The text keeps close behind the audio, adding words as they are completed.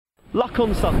Luck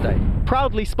on Sunday,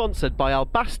 proudly sponsored by Al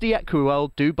Basti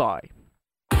Equiworld Dubai.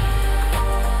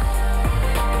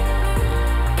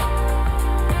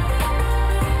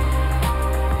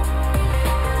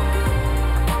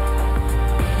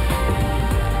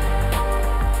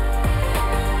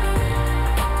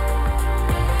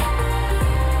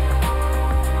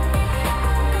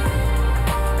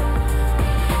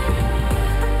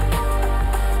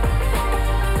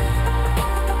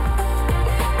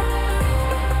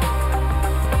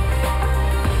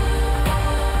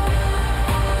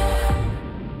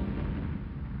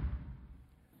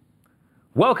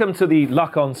 Welcome to the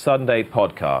Luck on Sunday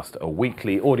podcast, a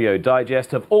weekly audio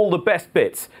digest of all the best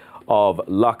bits of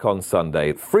Luck on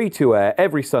Sunday, free to air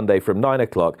every Sunday from 9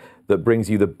 o'clock, that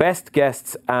brings you the best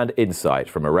guests and insight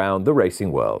from around the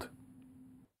racing world.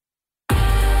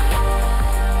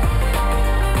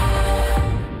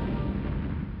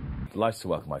 Delighted to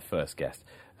welcome my first guest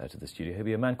to the studio. He'll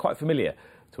be a man quite familiar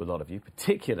to a lot of you,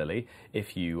 particularly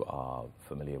if you are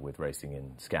familiar with racing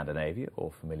in Scandinavia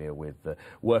or familiar with the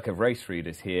work of race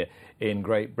readers here in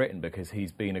Great Britain, because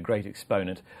he's been a great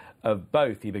exponent of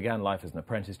both. He began life as an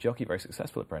apprentice jockey, very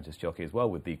successful apprentice jockey as well,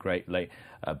 with the great late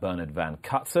Bernard van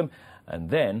Cutsem,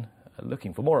 and then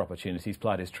looking for more opportunities,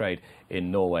 plied his trade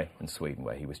in Norway and Sweden,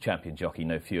 where he was champion jockey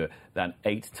no fewer than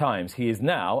 8 times. He is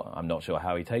now, I'm not sure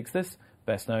how he takes this,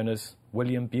 best known as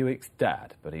William Buick's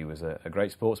dad, but he was a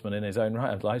great sportsman in his own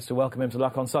right. I'd like to welcome him to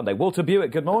Luck on Sunday. Walter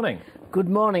Buick, good morning. Good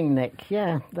morning, Nick.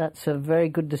 Yeah, that's a very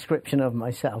good description of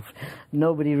myself.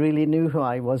 Nobody really knew who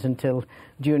I was until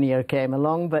Junior came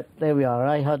along, but there we are.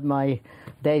 I had my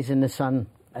days in the sun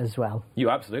as well. You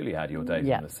absolutely had your days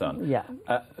in the sun. Yeah.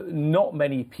 Not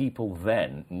many people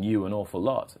then knew an awful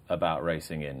lot about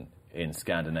racing in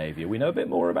Scandinavia. We know a bit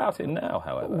more about it now,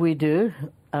 however. We do.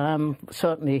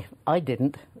 Certainly, I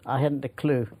didn't. I hadn't a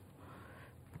clue.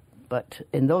 But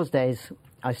in those days,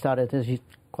 I started, as you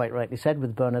quite rightly said,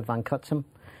 with Bernard van Cutsem.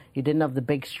 You didn't have the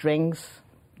big strings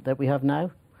that we have now.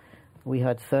 We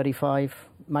had 35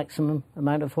 maximum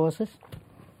amount of horses.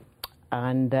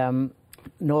 And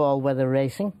no all-weather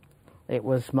racing. It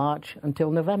was March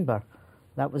until November.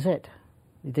 That was it.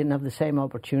 You didn't have the same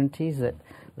opportunities that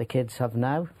the kids have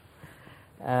now.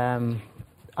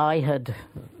 I had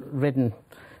ridden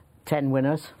 10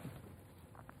 winners,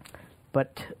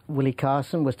 but Willie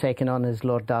Carson was taken on as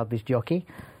Lord Derby's jockey.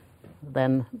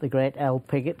 Then the great L.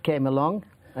 Piggott came along,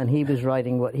 and he was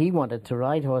riding what he wanted to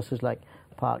ride, horses like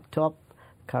Park Top,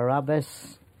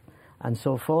 Carabas, and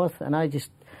so forth. And I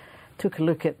just took a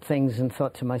look at things and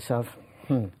thought to myself,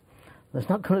 there's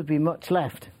not going to be much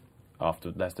left.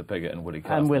 After Lester Piggott and Willie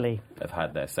Carson and Willie have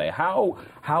had their say. How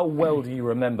well do you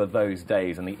remember those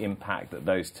days and the impact that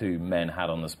those two men had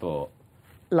on the sport?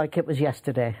 Like it was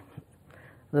yesterday.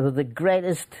 They were the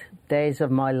greatest days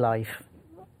of my life.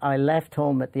 I left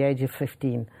home at the age of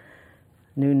 15,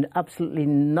 knew absolutely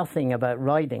nothing about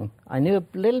riding. I knew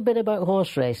a little bit about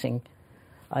horse racing.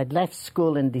 I'd left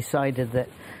school and decided that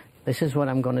this is what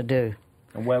I'm going to do.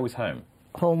 And where was home?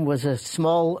 Home was a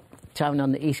small town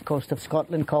on the east coast of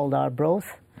Scotland called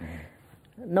Arbroath.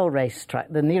 No racetrack.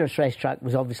 The nearest racetrack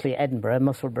was obviously Edinburgh,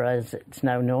 Musselburgh as it's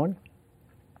now known.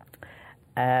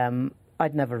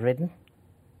 I'd never ridden.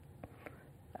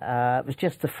 It was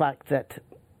just the fact that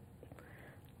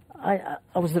I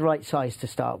was the right size to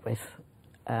start with.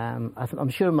 I'm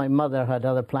sure my mother had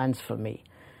other plans for me,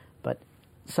 but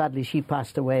sadly she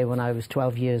passed away when I was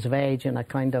 12 years of age, and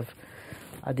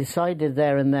I decided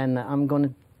there and then that I'm going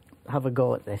to have a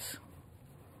go at this.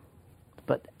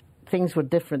 But things were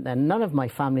different then. None of my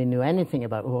family knew anything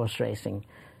about horse racing.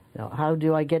 You know, how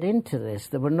do I get into this?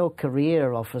 There were no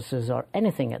career officers or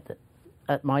anything at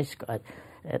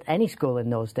any school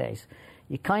in those days.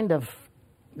 You kind of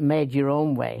made your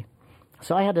own way.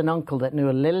 So I had an uncle that knew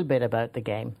a little bit about the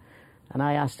game, and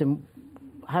I asked him,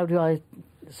 how do I...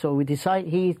 So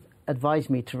he advised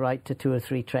me to write to 2 or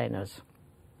 3 trainers,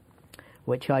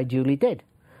 which I duly did.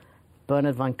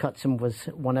 Bernard van Cutsem was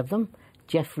one of them.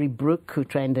 Geoffrey Brooke, who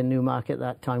trained in Newmarket at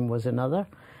that time, was another.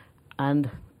 And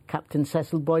Captain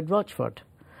Cecil Boyd Rochford.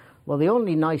 Well, the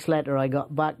only nice letter I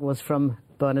got back was from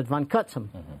Bernard van Cutsem.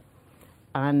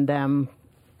 And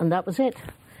that was it.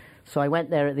 So I went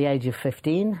there at the age of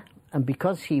 15, and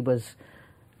because he was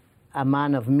a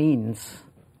man of means,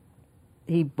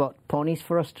 he bought ponies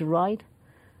for us to ride.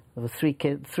 There were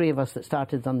 3 of us that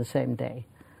started on the same day.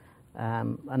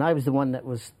 And I was the one that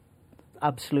was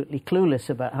absolutely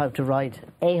clueless about how to ride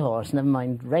a horse, never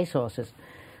mind racehorses.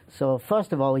 So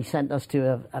first of all, he sent us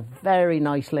to a very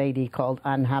nice lady called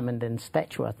Anne Hammond in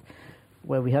Stetchworth,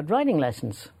 where we had riding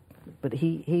lessons. But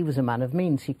he was a man of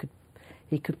means. He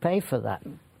could pay for that.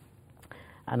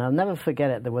 And I'll never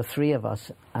forget it. There were 3 of us,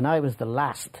 and I was the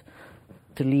last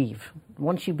to leave.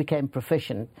 Once you became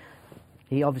proficient,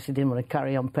 he obviously didn't want to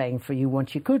carry on paying for you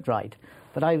once you could ride.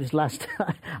 But I was last.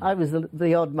 I was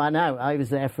the odd man out. I was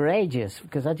there for ages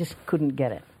because I just couldn't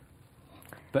get it.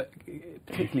 But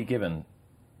particularly given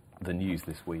the news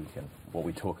this week and what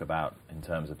we talk about in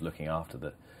terms of looking after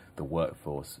the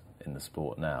workforce in the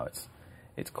sport now,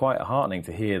 it's quite heartening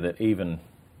to hear that even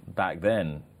back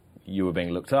then you were being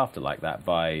looked after like that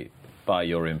by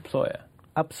your employer.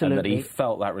 Absolutely. And that he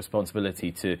felt that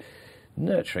responsibility to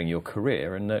nurturing your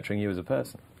career and nurturing you as a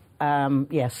person.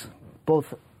 Yes,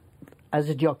 both as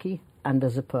a jockey and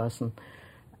as a person.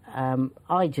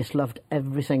 I just loved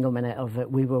every single minute of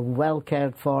it. We were well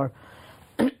cared for.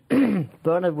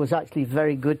 Bernard was actually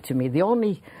very good to me. The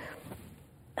only,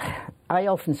 I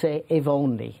often say, if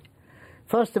only.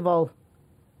 First of all,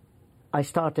 I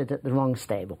started at the wrong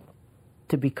stable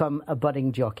to become a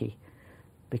budding jockey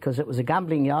because it was a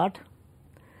gambling yard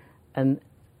and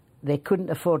they couldn't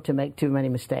afford to make too many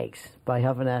mistakes by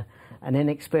having an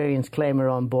inexperienced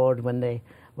claimer on board when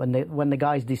the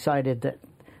guys decided that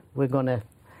we're going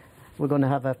to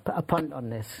have a punt on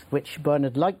this, which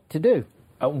Bernard liked to do.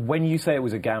 When you say it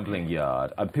was a gambling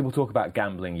yard, people talk about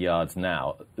gambling yards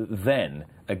now. Then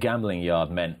a gambling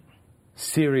yard meant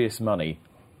serious money,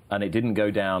 and it didn't go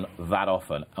down that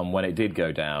often. And when it did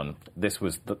go down, this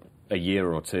was a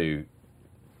year or two.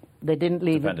 They didn't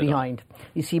leave it behind.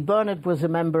 You see, Bernard was a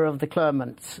member of the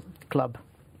Clermont's Club.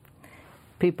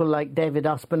 People like David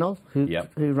Aspinall, who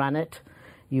ran it.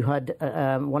 You had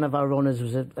one of our owners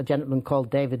was a gentleman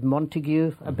called David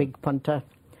Montague, a big punter.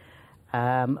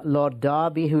 Lord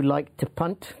Derby, who liked to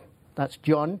punt. That's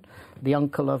John, the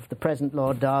uncle of the present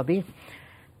Lord Derby.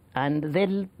 And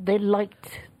they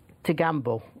liked to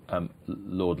gamble.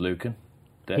 Lord Lucan?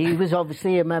 He was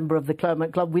obviously a member of the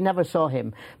Clermont Club. We never saw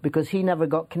him because he never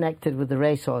got connected with the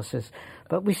racehorses.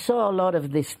 But we saw a lot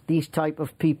of these type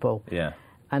of people. Yeah.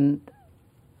 And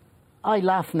I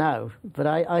laugh now, but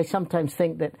I sometimes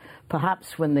think that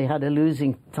perhaps when they had a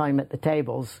losing time at the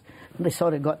tables, they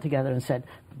sort of got together and said,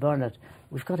 Bernard,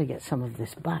 we've got to get some of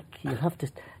this back. You'll have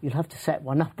to set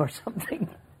one up or something.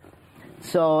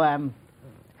 So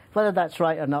whether that's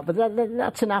right or not, but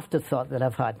that's an afterthought that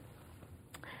I've had.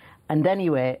 And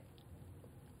anyway,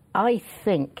 I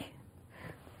think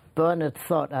Bernard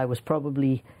thought I was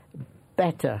probably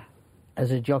better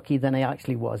as a jockey than I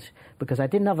actually was because I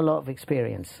didn't have a lot of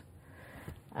experience.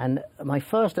 And my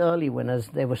first early winners,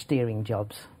 they were steering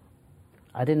jobs.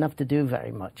 I didn't have to do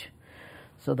very much.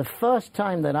 So the first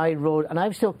time that I rode, and I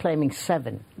was still claiming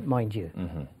 7, mind you,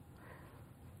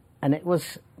 and it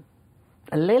was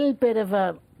a little bit of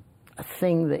a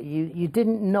thing that you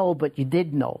didn't know, but you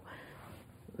did know.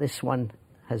 This one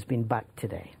has been back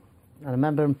today. And I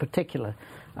remember in particular,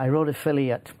 I rode a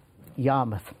filly at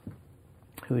Yarmouth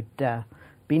who'd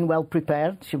been well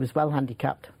prepared. She was well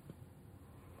handicapped.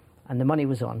 And the money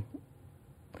was on.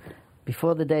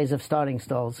 Before the days of starting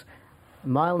stalls, 1.5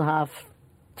 miles,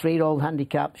 3-year-old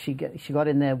handicap, she got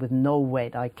in there with no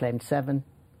weight. I claimed 7.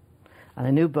 And I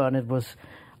knew Bernard was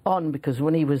on because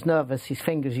when he was nervous, his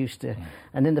fingers used to...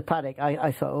 And in the paddock,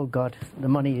 I thought, oh, God, the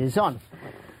money is on.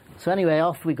 So anyway,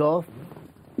 off we go.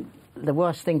 The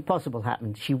worst thing possible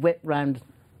happened. She whipped round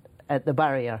at the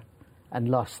barrier and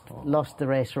lost the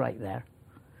race right there.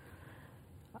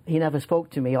 He never spoke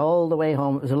to me all the way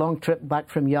home. It was a long trip back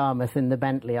from Yarmouth in the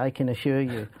Bentley, I can assure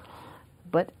you.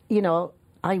 But, you know,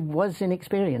 I was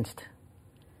inexperienced.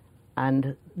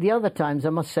 And the other times, I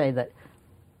must say that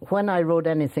when I rode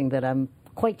anything that I'm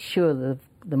quite sure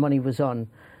the money was on,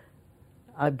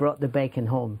 I brought the bacon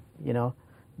home, you know.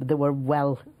 But they were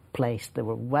well placed, they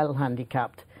were well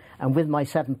handicapped, and with my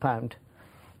 £7,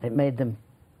 it made them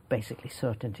basically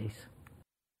certainties.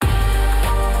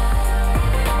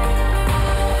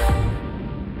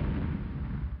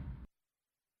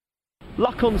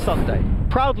 Luck on Sunday,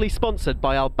 proudly sponsored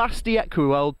by Albasti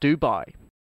Equiworld Dubai.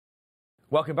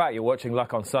 Welcome back. You're watching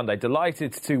Luck on Sunday.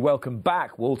 Delighted to welcome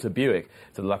back Walter Buick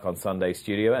to the Luck on Sunday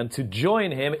studio and to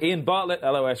join him, Ian Bartlett,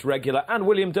 LOS regular, and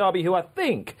William Derby, who I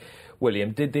think,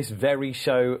 William, did this very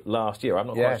show last year. I'm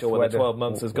not quite sure where the 12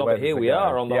 months has gone, but here we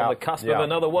are on the cusp of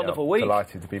another wonderful week.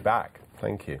 Delighted to be back.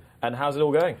 Thank you. And how's it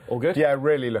all going? All good? Yeah,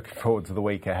 really looking forward to the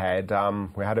week ahead.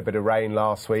 We had a bit of rain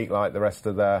last week, like the rest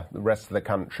of the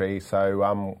country.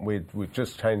 So we've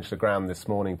just changed the ground this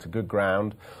morning to good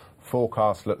ground.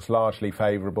 Forecast looks largely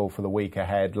favourable for the week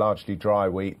ahead. Largely dry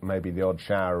week, maybe the odd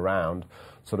shower around.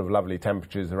 Sort of lovely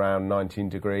temperatures around 19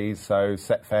 degrees. So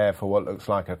set fair for what looks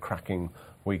like a cracking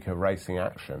week of racing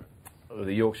action.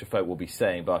 The Yorkshire folk will be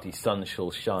saying, Barty, sun shall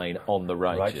shine on the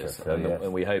righteous. Yes.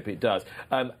 And we hope it does.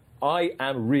 I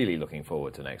am really looking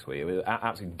forward to next week. An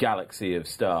absolute galaxy of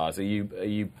stars. Are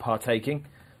you partaking?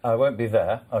 I won't be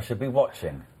there. I should be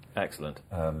watching. Excellent.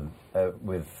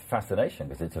 With fascination,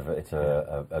 because it's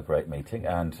a great meeting,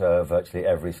 and virtually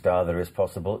every star there is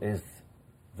possible is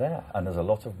there, and there's a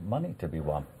lot of money to be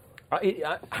won.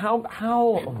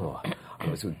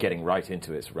 I'm sort of getting right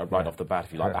into it, right off the bat,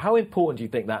 if you like. How important do you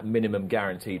think that minimum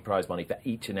guaranteed prize money for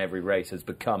each and every race has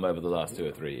become over the last 2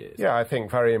 or 3 years? Yeah, I think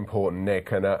very important,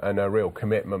 Nick, and a real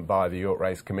commitment by the York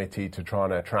Race Committee to try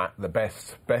and attract the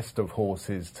best of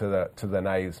horses to the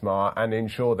Knavesmire and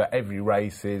ensure that every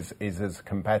race is as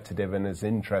competitive and as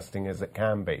interesting as it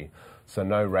can be. So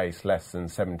no race less than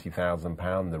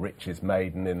 £70,000, the richest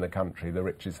maiden in the country, the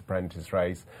richest apprentice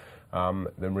race,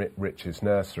 the richest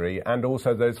nursery, and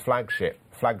also those flagship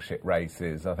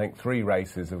races. I think 3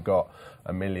 races have got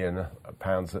 £1 million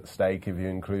at stake if you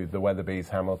include the Weatherby's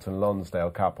Hamilton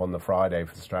Lonsdale Cup on the Friday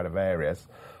for Stradivarius.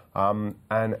 And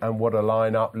what a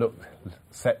lineup looked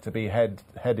set to be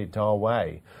headed our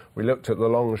way. We looked at the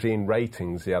Longines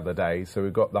ratings the other day, so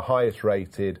we've got the highest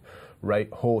rated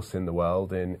horse in the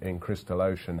world in Crystal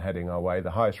Ocean heading our way,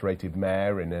 the highest rated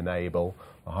mare in Enable,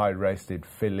 the high rated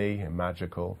filly in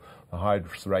Magical, the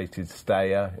highest rated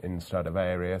stayer in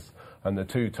Stradivarius, and the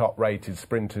 2 top rated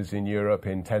sprinters in Europe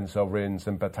in 10 Sovereigns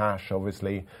and Batash,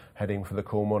 obviously heading for the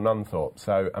Coolmore Nunthorpe.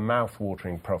 So a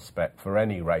mouth-watering prospect for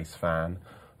any race fan,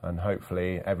 and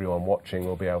hopefully everyone watching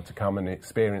will be able to come and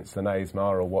experience the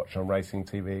Knavesmire or watch on Racing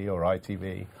TV or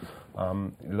ITV.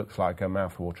 It looks like a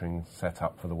mouth-watering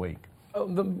setup for the week.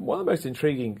 One of the most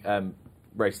intriguing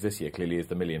races this year clearly is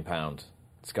the £1 million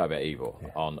Sky Bet Ebor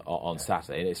on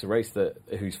Saturday, and it's a race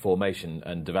whose formation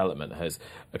and development has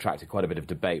attracted quite a bit of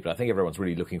debate, but I think everyone's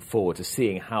really looking forward to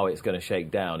seeing how it's going to shake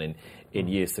down in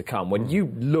years to come. When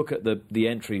you look at the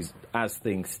entries as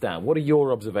things stand, what are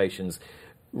your observations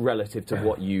relative to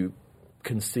what you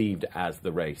conceived as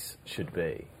the race should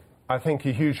be? I think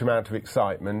a huge amount of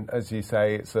excitement. As you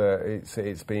say,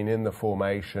 it's been in the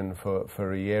formation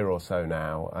for a year or so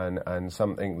now, and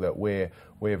something that we're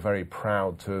very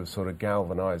proud to have sort of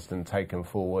galvanised and taken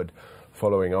forward,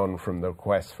 following on from the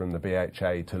request from the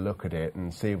BHA to look at it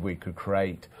and see if we could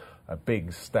create a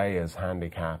big stayers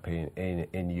handicap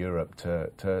in Europe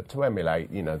to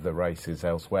emulate, the races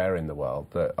elsewhere in the world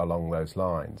along those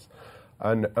lines.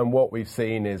 And what we've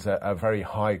seen is a very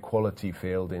high quality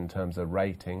field in terms of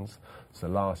ratings. So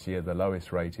last year the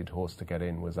lowest rated horse to get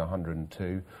in was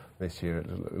 102. This year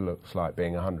it looks like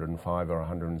being 105 or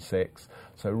 106.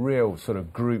 So real sort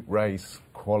of group race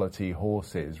quality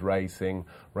horses racing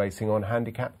on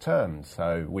handicap terms.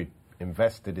 So we've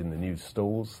invested in the new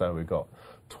stalls. So we've got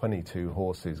 22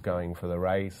 horses going for the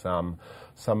race.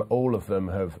 All of them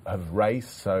have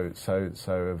raced, so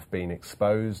have been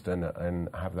exposed and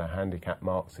have their handicap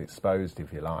marks exposed,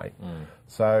 if you like.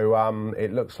 So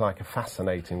it looks like a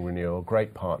fascinating renewal,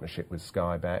 great partnership with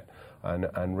Sky Bet,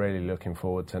 and really looking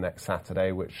forward to next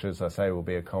Saturday, which, as I say, will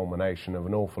be a culmination of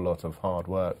an awful lot of hard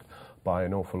work by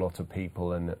an awful lot of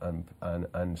people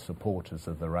and supporters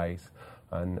of the race.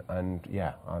 And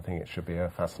yeah, I think it should be a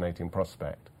fascinating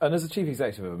prospect. And as a chief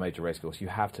executive of a major racecourse, you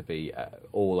have to be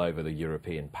all over the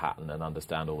European pattern and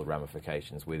understand all the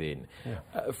ramifications within.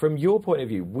 Yeah. From your point of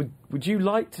view, would you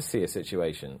like to see a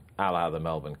situation a la the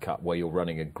Melbourne Cup where you're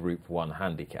running a Group 1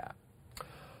 handicap?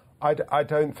 I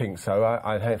don't think so.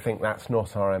 I don't think that's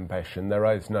not our ambition. There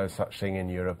is no such thing in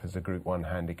Europe as a Group 1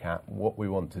 handicap. What we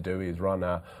want to do is run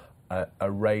a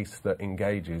race that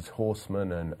engages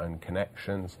horsemen and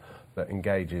connections, that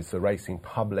engages the racing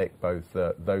public, both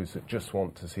those that just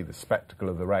want to see the spectacle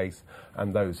of the race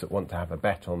and those that want to have a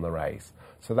bet on the race.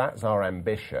 So that's our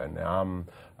ambition.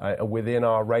 Within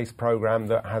our race programme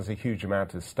that has a huge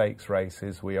amount of stakes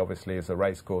races, we obviously as a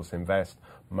racecourse invest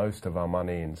most of our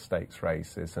money in stakes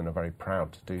races and are very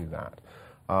proud to do that.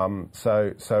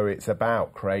 So it's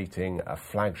about creating a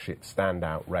flagship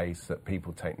standout race that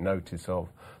people take notice of,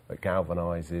 that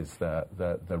galvanises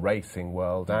the racing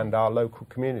world and our local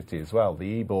community as well.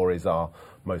 The Ebor is our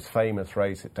most famous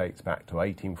race. It dates back to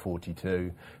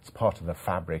 1842. It's part of the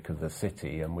fabric of the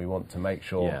city, and we want to make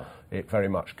sure it very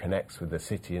much connects with the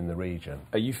city and the region.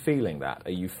 Are you feeling that?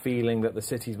 Are you feeling that the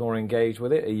city's more engaged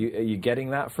with it? Are you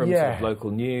getting that from sort of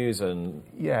local news and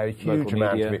a huge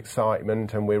amount of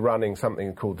excitement, and we're running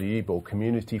something called the Ebor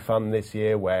Community Fund this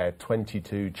year, where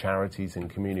 22 charities and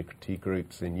community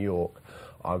groups in York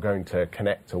are going to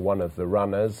connect to one of the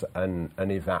runners, and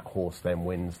if that horse then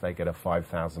wins, they get a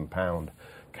 £5,000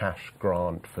 cash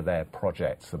grant for their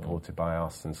project supported by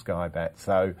us and Sky Bet.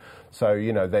 So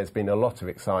there's been a lot of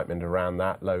excitement around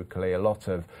that locally, a lot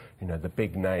of the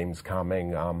big names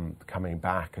coming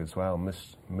back as well.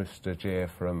 Mustajir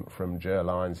from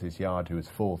Gerlines' yard, who was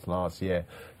 4th last year,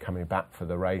 coming back for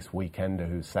the race. Weekender,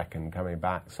 who's 2nd, coming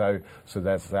back. So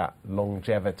there's that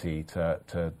longevity to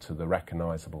the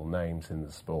recognisable names in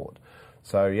the sport.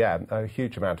 So, yeah, a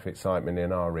huge amount of excitement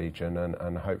in our region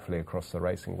and hopefully across the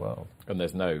racing world. And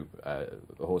there's no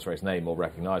horse race name more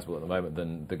recognisable at the moment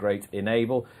than the great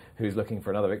Enable, who's looking for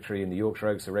another victory in the Yorkshire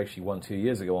Oaks, a race she won 2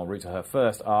 years ago en route to her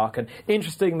first arc. And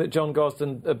interesting that John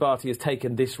Gosden Barty has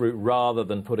taken this route rather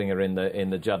than putting her in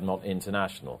the Juddmonte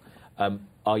International.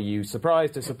 Are you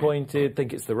surprised, disappointed,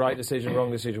 think it's the right decision,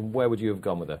 wrong decision? Where would you have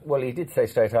gone with her? Well, he did say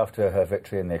straight after her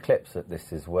victory in the Eclipse that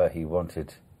this is where he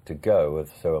wanted to go,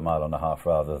 so 1.5 miles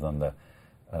rather than the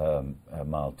 1.5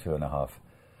 miles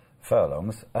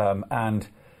furlongs. And,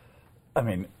 I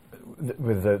mean,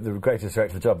 with the greatest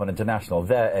director of the Juddmonte International,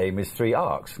 their aim is 3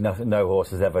 arcs. No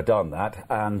horse has ever done that.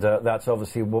 And that's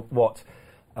obviously what,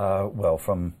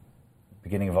 from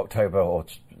beginning of October or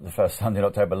the first Sunday in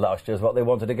October last year is what they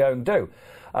wanted to go and do.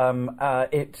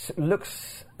 It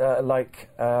looks like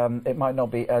it might not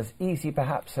be as easy,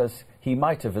 perhaps, as he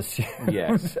might have assumed.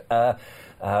 Yes.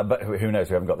 But who knows?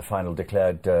 We haven't got the final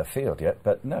declared field yet.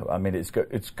 But no, I mean, it's good.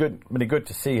 It's good. Really good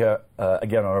to see her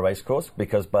again on a race course,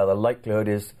 because by the likelihood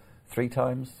is 3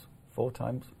 times, 4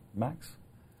 times max.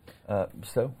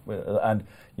 And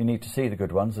you need to see the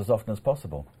good ones as often as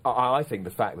possible. I think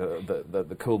the fact that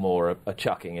the Coolmore are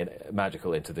chucking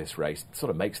Magical into this race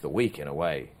sort of makes the week in a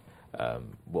way.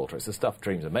 Walter, it's the stuff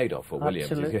dreams are made of for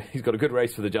Williams. He's got a good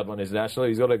race for the Juddmonte International.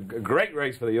 He's got a great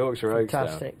race for the Yorkshire Oaks.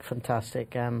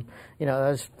 Fantastic.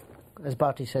 As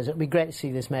Barty says, it'll be great to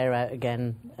see this mare out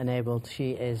again, Enabled.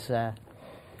 She is,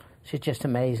 she's just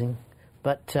amazing.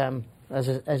 But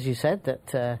as you said,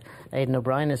 that Aidan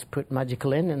O'Brien has put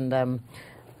Magical in, and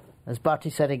as Barty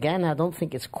said again, I don't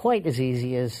think it's quite as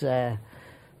easy as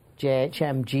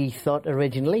JHMG thought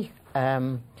originally.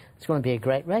 It's going to be a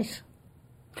great race.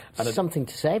 Something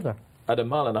to savour. At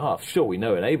 1.5 miles, sure, we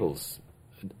know Enable's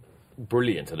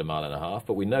brilliant at 1.5 miles,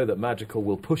 but we know that Magical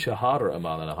will push her harder at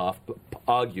 1.5 miles,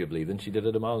 arguably, than she did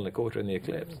at 1.25 miles in the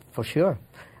Eclipse. For sure.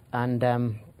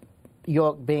 And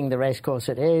York being the racecourse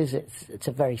it is, it's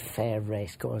a very fair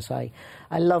racecourse. I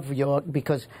love York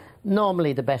because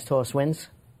normally the best horse wins.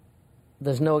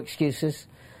 There's no excuses.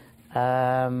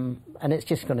 And it's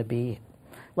just going to be...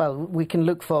 Well, we can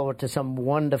look forward to some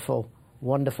wonderful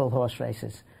horse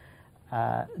races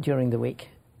during the week.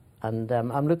 And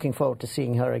I'm looking forward to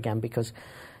seeing her again because,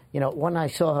 when I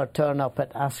saw her turn up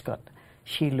at Ascot,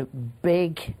 she looked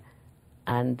big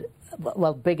and,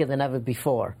 bigger than ever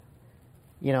before.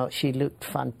 She looked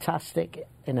fantastic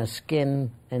in her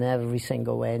skin in every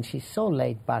single way, and she's so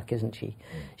laid back, isn't she?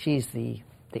 She's the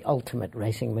ultimate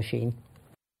racing machine.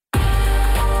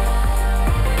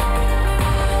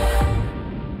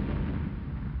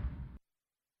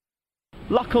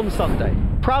 Luck on Sunday,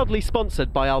 proudly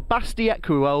sponsored by Al Basti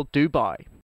Equiworld Dubai.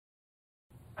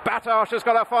 Batash has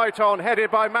got a fight on, headed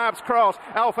by Mabs Cross.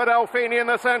 Alpha Delfini in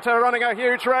the centre, running a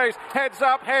huge race. Heads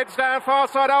up, heads down, far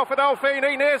side Alpha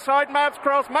Delfini, near side Mabs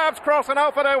Cross. Mabs Cross and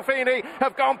Alpha Delfini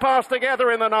have gone past together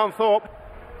in the Nunthorpe.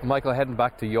 Michael heading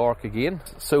back to York again,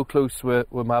 so close with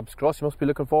Mabs Cross. You must be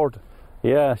looking forward.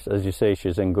 Yes, as you say,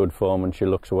 she's in good form and she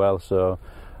looks well, so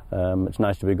it's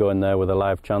nice to be going there with a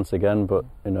live chance again, but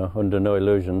under no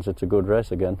illusions, it's a good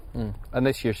race again. And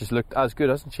this year she's looked as good,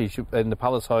 hasn't she? In the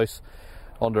Palace House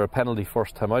under a penalty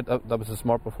first time out. That was a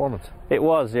smart performance. It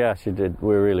was, yeah, she did.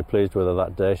 We were really pleased with her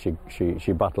that day.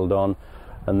 She battled on,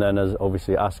 and then as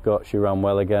obviously Ascot, she ran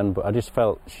well again, but I just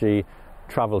felt she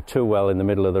travelled too well in the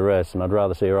middle of the race, and I'd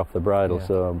rather see her off the bridle. Yeah.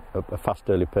 So a fast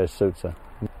early pace suits her.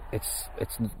 It's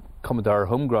coming to our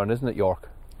home ground, isn't it, York?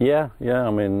 Yeah.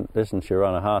 I mean, listen, she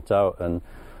ran her heart out, and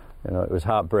it was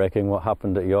heartbreaking what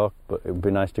happened at York, but it would be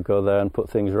nice to go there and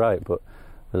put things right. But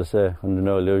as I say, under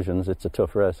no illusions, it's a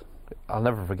tough race. I'll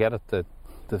never forget it,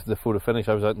 the photo finish.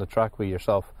 I was out in the track with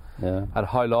yourself, and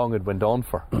how long it went on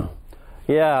for.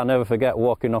 Yeah, I'll never forget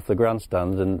walking off the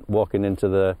grandstands and walking into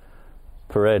the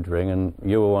parade ring, and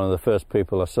you were one of the first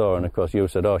people I saw, and of course you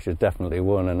said, she's definitely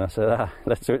won, and I said,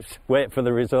 let's wait for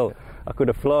the result. I could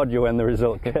applaud you when the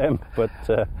result came, but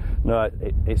no,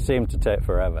 it seemed to take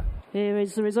forever. Here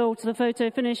is the result of the photo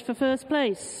finish for first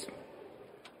place.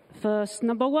 First,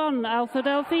 number 1, Alpha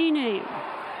Delfini.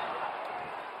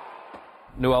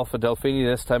 No Alpha Delfini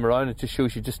this time around. It just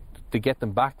shows you just to get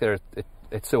them back there,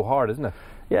 it's so hard, isn't it?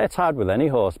 Yeah, it's hard with any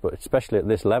horse, but especially at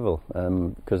this level,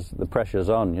 because the pressure's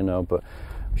on, but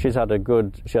she's had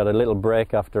she had a little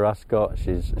break after Ascot.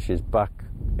 She's back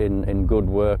in good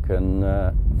work and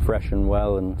fresh and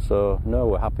well, and so no,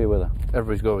 we're happy with her.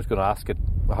 Everybody's always going to ask it,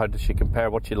 how does she compare,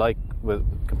 what she like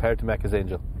compared to Mecca's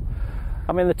Angel?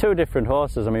 I mean, the two different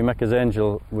horses. I mean, Mecca's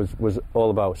Angel was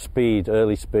all about speed,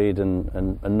 early speed,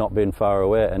 and not being far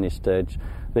away at any stage.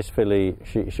 This filly,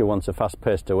 she wants a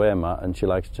fast-paced away, Matt, and she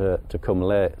likes to come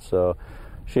late. So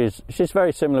she's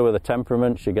very similar with her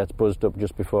temperament. She gets buzzed up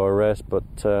just before a race, but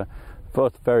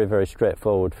both very, very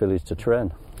straightforward fillies to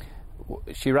train.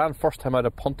 She ran first time out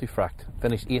of Pontefract,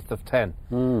 finished 8th of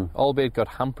 10. Albeit got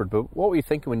hampered. But what were you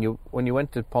thinking when you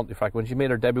went to Pontefract, when she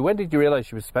made her debut? When did you realise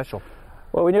she was special?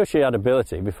 Well, we knew she had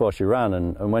ability before she ran,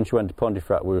 and when she went to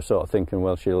Pontefract, we were sort of thinking,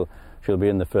 well, she'll be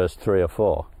in the first 3 or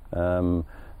 4.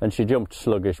 And she jumped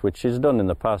sluggish, which she's done in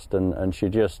the past, and she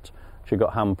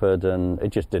got hampered, and it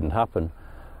just didn't happen.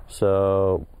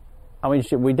 So, I mean,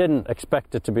 we didn't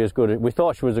expect it to be as good. We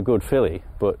thought she was a good filly,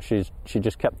 but she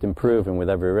just kept improving with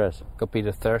every race. Got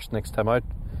Peter Thirst next time out.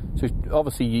 So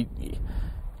obviously,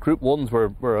 Group 1s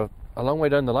were a long way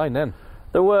down the line then.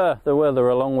 They were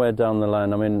a long way down the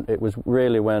line. I mean, it was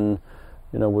really when,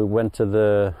 we went to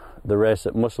the race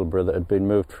at Musselburgh that had been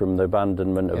moved from the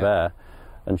abandonment of Ayr,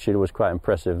 and she was quite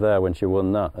impressive there when she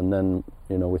won that. And then,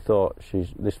 we thought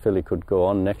this filly could go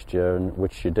on next year, and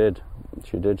which she did.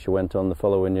 She went on the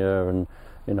following year, and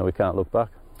we can't look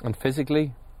back. And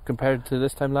physically, compared to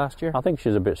this time last year, I think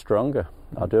she's a bit stronger.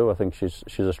 I do. I think she's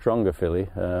a stronger filly.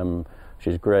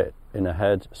 She's great in her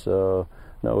head, so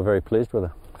no, we're very pleased with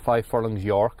her. 5 furlongs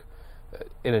York,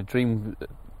 in a dream,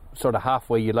 sort of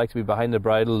halfway. You'd like to be behind the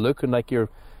bridle, looking like you're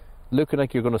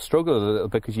going to struggle a little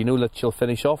bit, because you know that she'll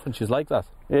finish off, and she's like that.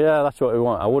 Yeah, that's what we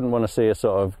want. I wouldn't want to see her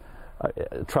sort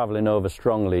of travelling over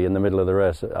strongly in the middle of the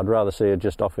race. I'd rather see her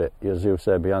just off it, as you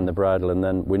say, behind the bridle, and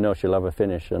then we know she'll have a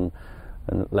finish, and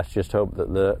let's just hope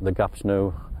that the gap's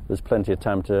new. There's plenty of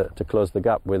time to close the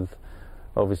gap with,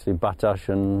 obviously, Battash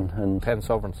and 10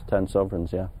 Sovereigns. 10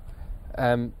 Sovereigns, yeah.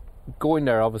 Going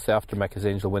there, obviously, after Mecca's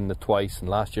Angel winning it twice, and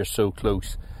last year so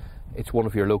close, it's one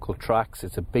of your local tracks.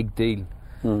 It's a big deal,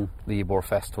 the Ebor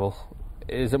Festival.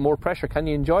 Is it more pressure? Can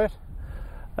you enjoy it?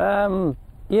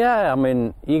 Yeah, I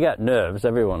mean, you get nerves.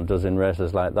 Everyone does in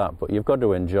races like that, but you've got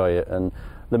to enjoy it. And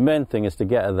the main thing is to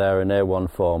get her there in A1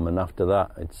 form, and after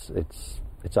that, it's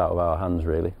out of our hands,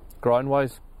 really.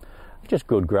 Ground-wise? Just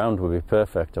good ground would be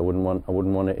perfect. I wouldn't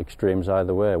want it extremes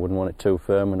either way. I wouldn't want it too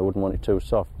firm, and I wouldn't want it too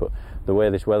soft. But the way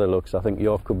this weather looks, I think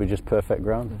York could be just perfect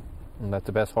ground. And let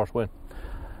the best horse win?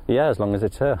 Yeah, as long as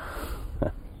it's her.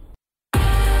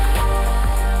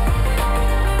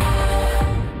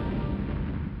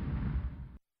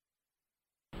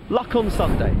 Luck on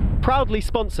Sunday, proudly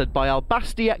sponsored by Al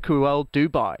Basti Equiworld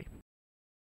Dubai.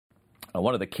 And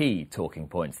one of the key talking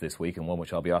points this week, and one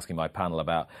which I'll be asking my panel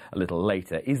about a little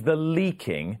later, is the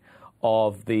leaking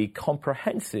of the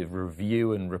comprehensive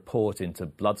review and report into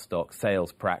bloodstock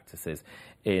sales practices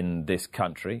in this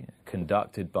country,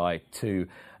 conducted by 2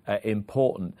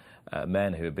 important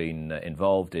men who have been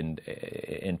involved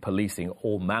in policing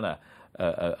all manner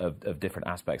of different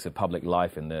aspects of public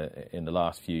life in the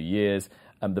last few years.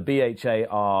 The BHA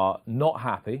are not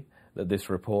happy that this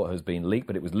report has been leaked,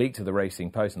 but it was leaked to the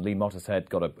Racing Post, and Lee Mottershead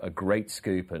got a great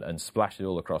scoop and splashed it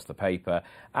all across the paper,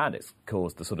 and it's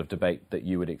caused the sort of debate that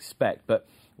you would expect. But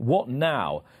what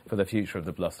now for the future of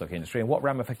the bloodstock industry, and what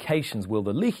ramifications will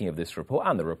the leaking of this report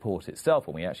and the report itself,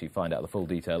 when we actually find out the full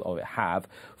detail of it, have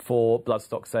for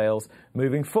bloodstock sales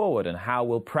moving forward, and how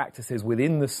will practices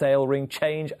within the sale ring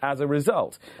change as a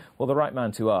result? Well, the right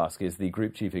man to ask is the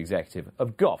Group Chief Executive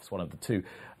of Goffs, one of the 2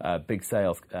 big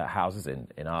sales houses in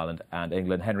Ireland and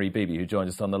England, Henry Beebe, who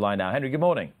joins us on the line now. Henry, good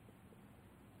morning.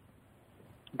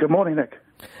 Good morning, Nick.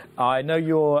 I know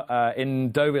you're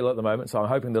in Deauville at the moment, so I'm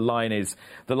hoping the line is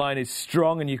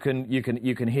strong and you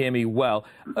can hear me well.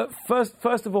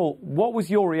 First of all, what was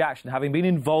your reaction, having been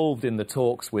involved in the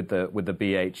talks with the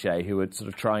BHA, who are sort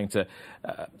of trying to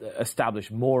establish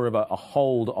more of a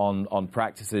hold on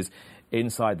practices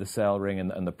inside the sale ring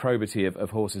and the probity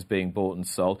of horses being bought and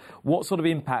sold? What sort of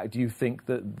impact do you think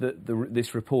that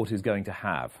this report is going to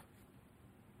have?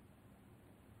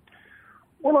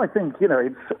 Well, I think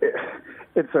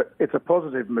it's a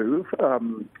positive move.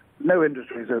 No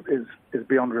industry is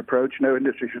beyond reproach. No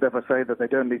industry should ever say that they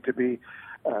don't need to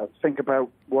think about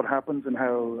what happens and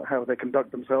how they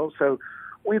conduct themselves. So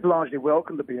we've largely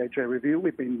welcomed the BHA review.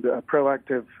 We've been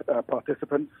proactive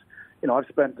participants. I've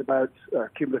spent about a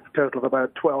cumulative total of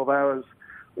about 12 hours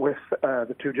with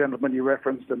the 2 gentlemen you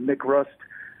referenced, and Nick Rust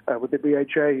with the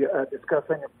BHA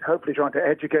discussing and hopefully trying to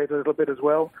educate a little bit as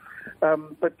well.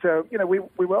 But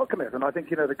we welcome it. And I think,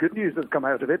 the good news that's come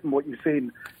out of it and what you've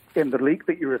seen in the leak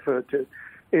that you referred to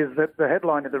is that the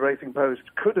headline in the Racing Post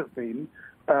could have been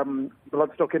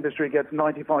bloodstock industry gets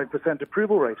 95%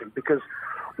 approval rating, because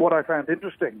what I found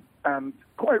interesting and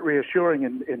quite reassuring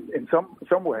in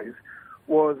some ways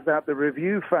was that the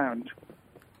review found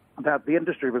that the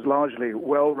industry was largely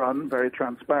well-run, very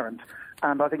transparent,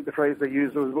 and I think the phrase they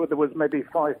used was there was maybe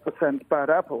 5% bad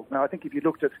apples. Now, I think if you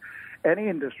looked at any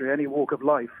industry, any walk of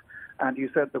life, and you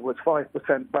said there was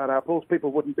 5% bad apples,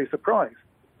 people wouldn't be surprised.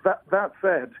 That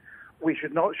said, we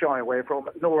should not shy away from,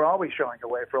 nor are we shying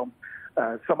away from,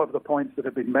 some of the points that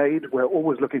have been made. We're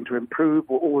always looking to improve.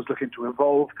 We're always looking to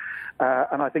evolve.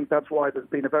 And I think that's why there's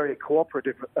been a very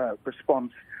cooperative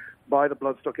response by the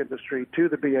bloodstock industry to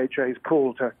the BHA's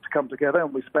call to come together.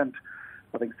 And we spent,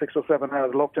 I think, 6 or 7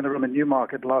 hours locked in a room in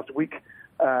Newmarket last week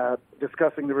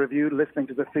discussing the review, listening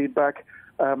to the feedback,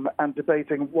 and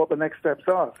debating what the next steps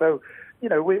are. So,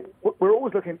 we're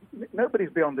always looking, nobody's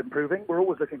beyond improving. We're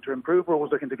always looking to improve. We're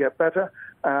always looking to get better.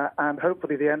 And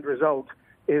hopefully the end result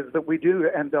is that we do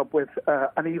end up with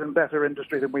an even better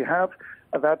industry than we have.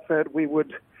 That said,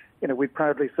 we'd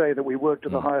proudly say that we work to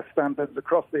the highest standards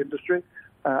across the industry.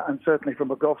 And certainly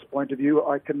from a golf's point of view,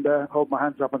 I can hold my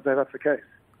hands up and say that's the case.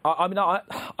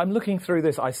 I'm looking through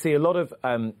this. I see a lot of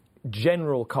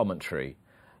general commentary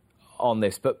on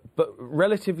this, but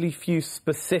relatively few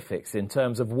specifics in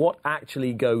terms of what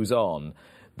actually goes on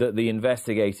that the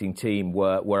investigating team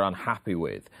were unhappy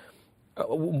with.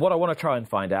 What I want to try and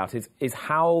find out is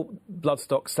how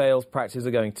bloodstock sales practices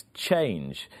are going to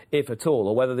change, if at all,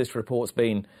 or whether this report's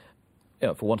been,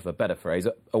 for want of a better phrase,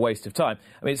 a waste of time.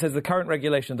 I mean, it says the current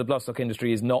regulation of the bloodstock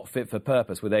industry is not fit for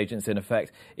purpose, with agents in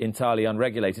effect entirely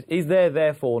unregulated. Is there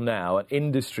therefore now an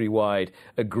industry-wide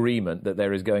agreement that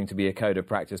there is going to be a code of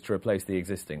practice to replace the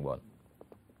existing one?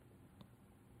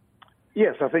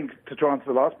 Yes, I think to try and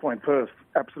answer the last point first,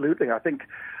 absolutely. I think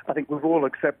we've all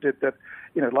accepted that,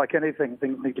 like anything,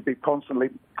 things need to be constantly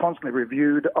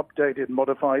reviewed, updated,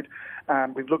 modified.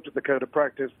 And we've looked at the code of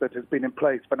practice that has been in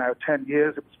place for now 10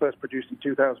 years. It was first produced in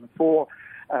 2004,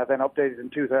 then updated in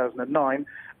 2009.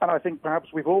 And I think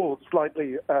perhaps we've all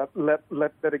slightly let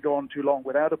it go on too long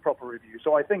without a proper review.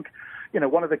 So I think,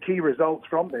 one of the key results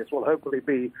from this will hopefully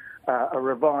be a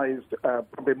revised,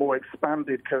 probably more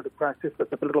expanded code of practice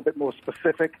that's a little bit more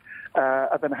specific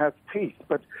and then has teeth.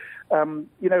 But,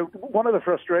 one of the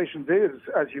frustrations is,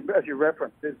 as you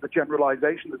referenced, is the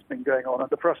generalization that's been going on. And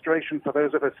the frustration for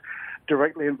those of us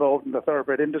directly involved in the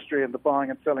thoroughbred industry and the buying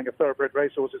and selling of thoroughbred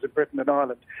racehorses in Britain and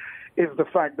Ireland is the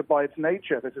fact that by its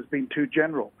nature this has been too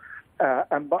general.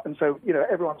 And so,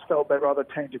 everyone's felt they're rather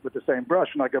tainted with the same brush.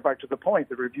 And I go back to the point,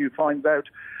 the review finds out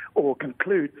or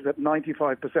concludes that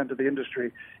 95% of the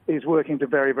industry is working to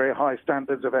very, very high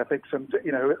standards of ethics and,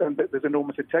 and there's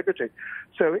enormous integrity.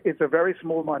 So it's a very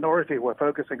small minority we're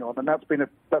focusing on, and that's been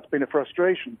a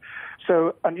frustration.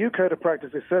 So a new code of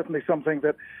practice is certainly something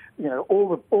that,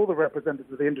 all the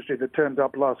representatives of the industry that turned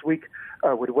up last week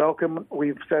would welcome.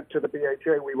 We've said to the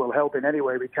BHA we will help in any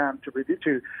way we can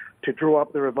to draw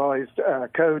up the revised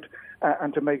code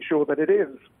and to make sure that it is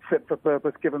fit for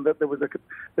purpose, given that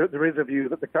there is a view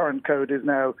that the current code is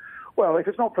now, well, if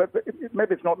it's not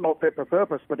maybe it's not fit for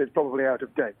purpose, but it's probably out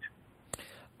of date.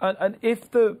 And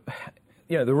if the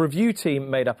review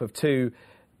team made up of two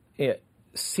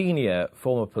senior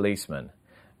former policemen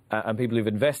and people who've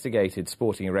investigated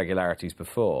sporting irregularities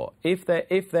before, if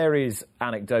there is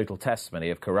anecdotal testimony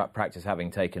of corrupt practice having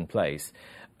taken place,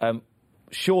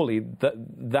 surely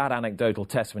that anecdotal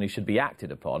testimony should be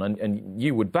acted upon, and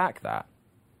you would back that.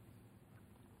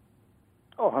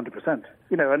 Oh, 100%.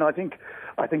 And I think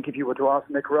if you were to ask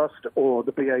Nick Rust or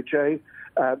the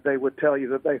BHA, they would tell you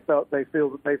that they feel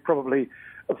that they've probably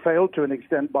failed to an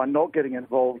extent by not getting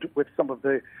involved with some of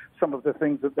the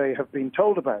things that they have been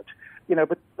told about.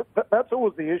 But that's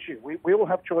always the issue. We all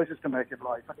have choices to make in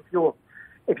life, and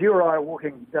if you or I are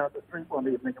walking down the street one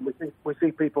evening and we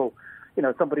see people,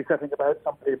 somebody setting about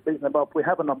somebody, beating them up, we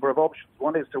have a number of options.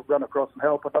 One is to run across and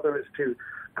help, another is to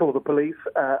call the police,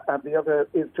 and the other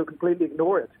is to completely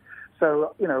ignore it.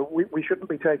 So, we shouldn't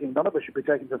be none of us should be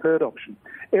taking the third option.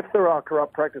 If there are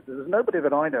corrupt practices, there's nobody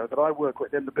that I know that I work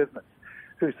with in the business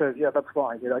who says, yeah, that's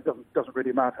fine, it doesn't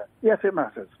really matter. Yes, it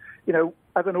matters.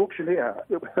 As an auctioneer,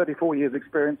 with 34 years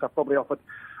experience, I've probably offered,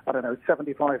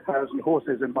 75,000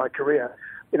 horses in my career.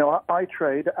 I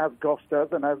trade, as Goss does,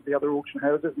 and as the other auction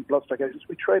houses and bloodstock agents,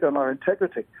 we trade on our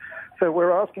integrity. So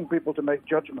we're asking people to make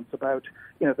judgments about,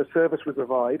 the service we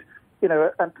provide.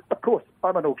 And of course,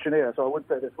 I'm an auctioneer, so I wouldn't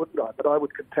say this, wouldn't I? But I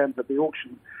would contend that the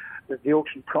auction the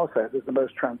auction process is the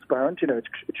most transparent. It's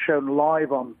shown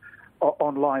live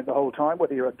online the whole time,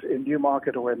 whether you're in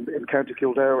Newmarket or in County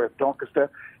Kildare or in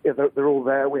Doncaster. They're all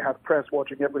there. We have press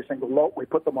watching every single lot. We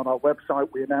put them on our website.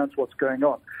 We announce what's going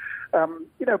on.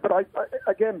 But I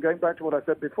again, going back to what I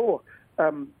said before,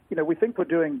 we think we're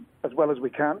doing as well as we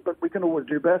can, but we can always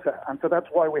do better. And so that's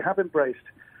why we have embraced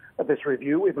this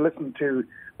review. We've listened to,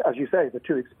 as you say, the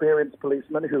two experienced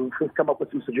policemen who've come up with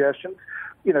some suggestions.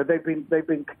 They've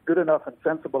been good enough and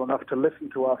sensible enough to listen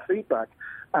to our feedback.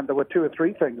 And there were 2 or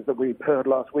 3 things that we heard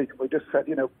last week, and we just said,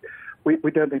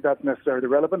 we don't think that's necessarily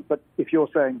relevant, but if you're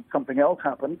saying something else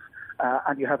happens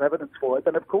and you have evidence for it,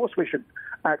 then of course we should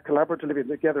act collaboratively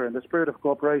together in the spirit of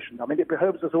cooperation. I mean, it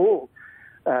behoves us all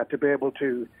to be able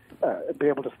to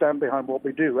stand behind what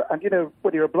we do. And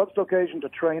whether you're a bloodstock agent, a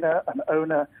trainer, an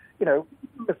owner,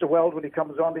 Mr. Weld, when he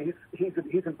comes on,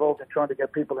 he's involved in trying to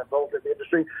get people involved in the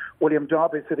industry. William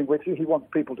Darby is sitting with you. He wants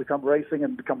people to come racing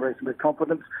and become racing with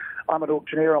confidence. I'm an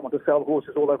auctioneer. I want to sell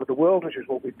horses all over the world, which is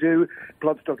what we do.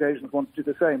 Bloodstock agents want to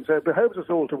do the same. So it behoves us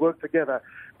all to work together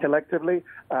collectively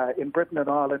in Britain and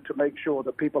Ireland to make sure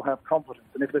that people have confidence.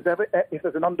 And if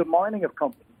there's an undermining of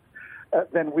confidence,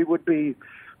 then we would be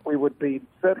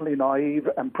certainly naive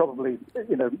and probably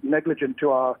negligent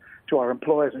to our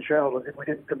employers and shareholders if we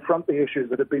didn't confront the issues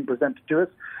that have been presented to us.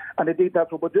 And indeed,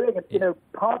 that's what we're doing. And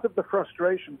part of the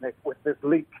frustration, Nick, with this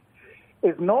leak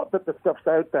is not that the stuff's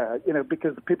out there,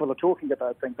 because people are talking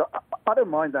about things. I don't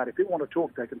mind that. If people want to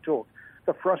talk, they can talk.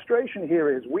 The frustration here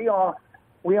is we are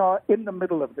in the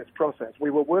middle of this process. We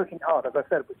were working hard. As I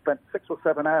said, we spent 6 or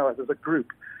 7 hours as a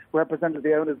group, represented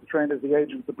the owners, the trainers, the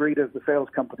agents, the breeders, the sales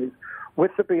companies,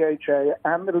 with the BHA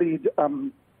and the lead,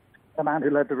 the man who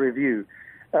led the review,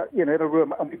 in a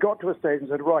room. And we got to a stage and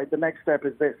said, right, the next step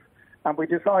is this. And we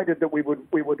decided that we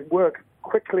would work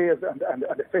quickly and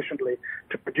efficiently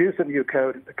to produce a new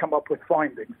code and to come up with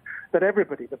findings that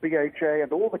everybody, the BHA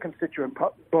and all the constituent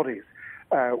bodies,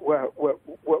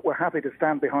 were happy to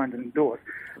stand behind and endorse.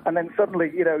 And then suddenly,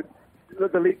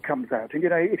 the leak comes out. And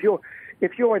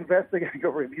if you're investigating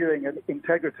or reviewing an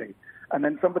integrity, and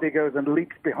then somebody goes and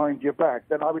leaks behind your back,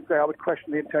 then I would say I would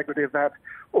question the integrity of that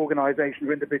organisation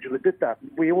or individual who did that.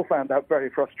 We all found that very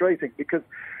frustrating because,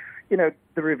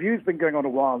 the review's been going on a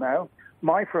while now.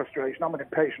 My frustration, I'm an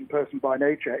impatient person by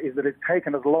nature, is that it's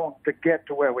taken us long to get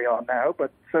to where we are now, but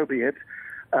so be it.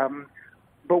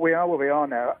 But we are where we are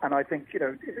now, and I think,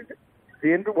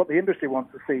 what the industry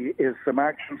wants to see is some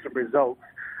action, some results,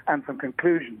 and some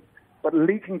conclusions. But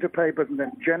leaking to papers and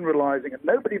then generalizing and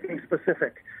nobody being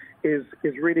specific is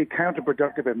really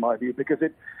counterproductive in my view, because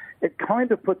it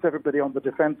kind of puts everybody on the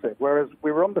defensive, whereas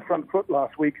we were on the front foot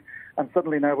last week and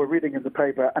suddenly now we're reading in the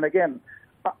paper. And again,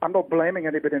 I'm not blaming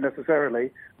anybody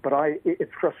necessarily, but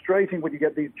it's frustrating when you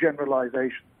get these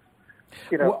generalizations.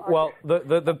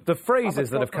 The phrases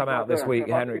that have come out this week,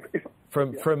 Henrik,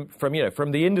 from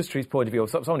the industry's point of view, or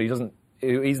someone who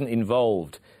isn't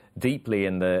involved deeply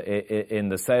in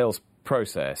the sales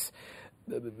process,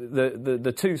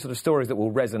 the two sort of stories that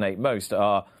will resonate most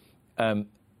are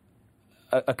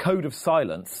a code of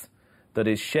silence that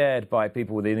is shared by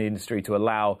people within the industry to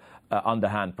allow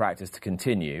underhand practice to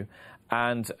continue,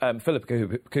 and Philip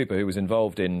Cooper, who was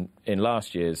involved in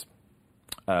last year's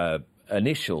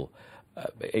initial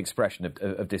expression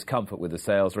of discomfort with the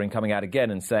sales ring, coming out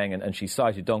again and saying, and she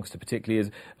cited Doncaster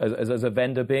particularly as a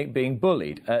vendor being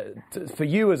bullied. For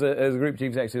you as a group chief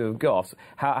executive of Goffs,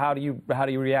 how do you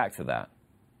react to that?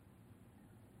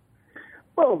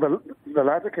 Well, the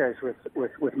latter case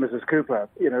with Mrs. Cooper,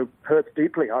 hurts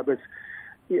deeply.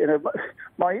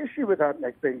 My issue with that,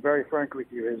 Nick, being very frank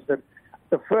with you, is that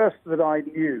the first that I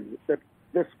knew that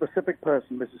this specific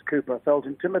person, Mrs. Cooper, felt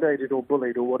intimidated or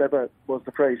bullied or whatever was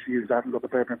the phrase she used, I haven't got the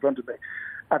paper in front of me,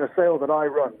 at a sale that I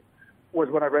run, was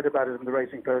when I read about it in the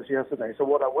Racing Post yesterday. So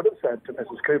what I would have said to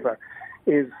Mrs. Cooper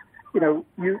is,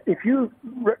 if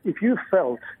you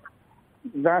felt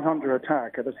that under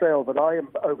attack at a sale that I am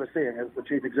overseeing as the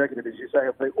chief executive, as you say,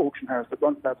 of the auction house that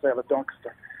runs that sale at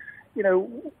Doncaster,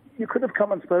 you could have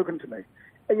come and spoken to me.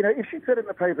 If she said in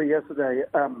the paper yesterday,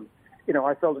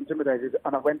 I felt intimidated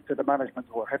and I went to the management,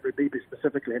 or Henry Beebe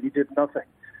specifically, and he did nothing,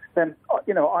 then,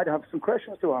 I'd have some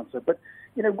questions to answer. But,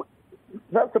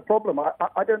 that's the problem.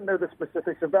 I don't know the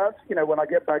specifics of that. When I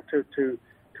get back to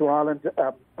Ireland,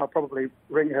 I'll probably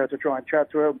ring her to try and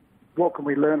chat to her. What can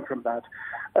we learn from that?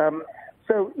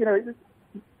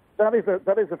 That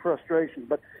is a frustration.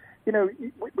 But,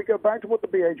 we go back to what the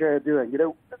BHA are doing.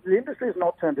 The industry has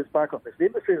not turned its back on this. The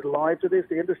industry is alive to this.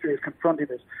 The industry is confronting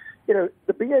this.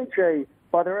 The BHA,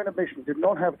 by their own admission, did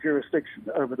not have jurisdiction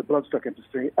over the bloodstock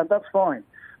industry, and that's fine.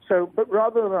 So, but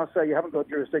rather than us say you haven't got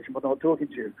jurisdiction, we're not talking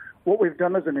to you, what we've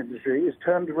done as an industry is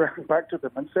turned around back to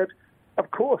them and said, of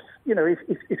course,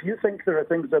 if you think there are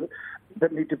things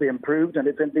that need to be improved and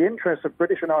it's in the interest of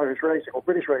British and Irish racing, or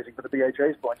British racing from the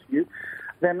BHA's point of view,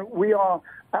 then we are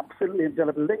absolutely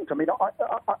indelibly linked. I mean,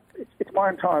 it's my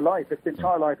entire life. It's the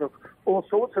entire life of all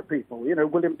sorts of people.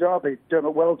 William Darby,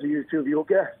 Dermot Wells, who you two of your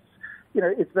guests.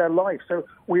 It's their life. So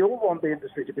we all want the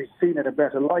industry to be seen in a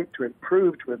better light, to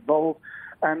improve, to evolve.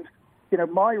 And,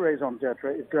 my raison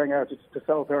d'etre is going out to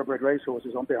sell thoroughbred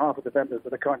racehorses on behalf of the vendors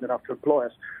that are kind enough to employ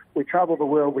us. We travel the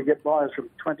world. We get buyers from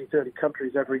 20, 30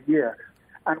 countries every year.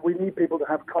 And we need people to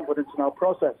have confidence in our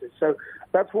processes. So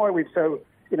that's why we've so,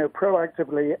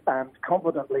 proactively and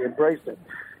confidently embraced it.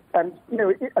 And,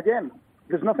 again,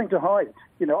 there's nothing to hide.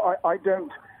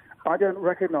 I don't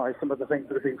recognise some of the things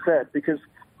that have been said because,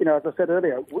 as I said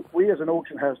earlier, we as an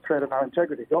auction house tread on our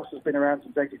integrity. Goss has been around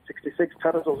since 1866.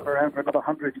 Tattersalls been around for another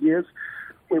 100 years.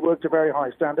 We work to very high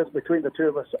standards. Between the two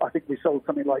of us, I think we sold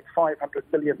something like £500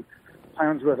 million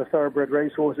worth of thoroughbred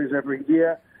racehorses every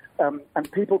year. And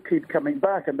people keep coming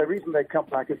back. And the reason they come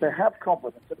back is they have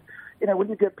confidence. And, when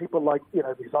you get people like, the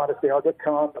Dynasty Aga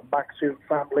Khan, the Maxim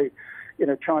family,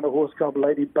 China Horse Club,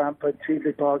 Lady Bamford,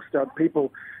 Cheveley Park Stud,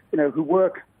 people, who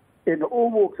work in all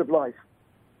walks of life,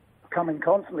 coming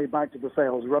constantly back to the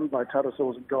sales run by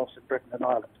Tattersalls and Goss in Britain and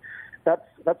Ireland. That's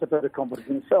a bit of confidence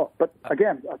in itself. But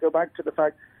again, I go back to the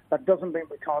fact that doesn't mean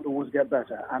we can't always get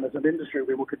better. And as an industry,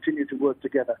 we will continue to work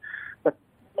together. But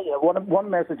one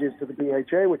message is to the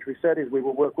BHA, which we said is we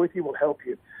will work with you, we'll help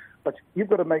you. But you've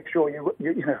got to make sure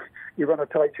you run a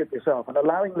tight ship yourself. And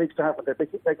allowing leaks to happen,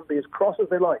 they can be as cross as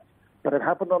they like. But it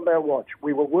happened on their watch.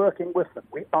 We were working with them.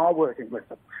 We are working with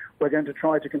them. We're going to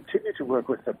try to continue to work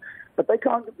with them. But they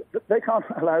can't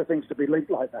allow things to be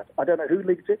leaked like that. I don't know who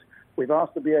leaked it. We've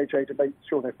asked the BHA to make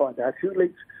sure they find out who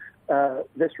leaked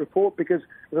this report because,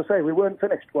 as I say, we weren't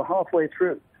finished. We're halfway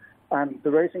through. And the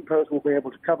Racing Post will be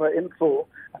able to cover in full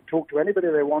and talk to anybody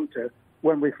they want to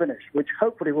when we finish, which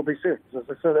hopefully will be soon. As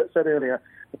I said earlier,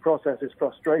 the process is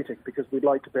frustrating because we'd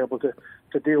like to be able to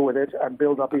deal with it and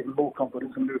build up even more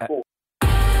confidence and move forward.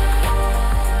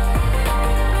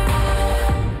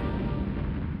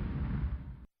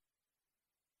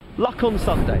 Luck on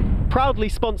Sunday, proudly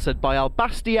sponsored by Al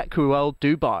Basti Equiworld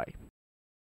Dubai.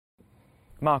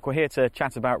 Mark, we're here to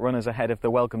chat about runners ahead of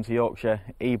the Welcome to Yorkshire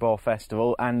Ebor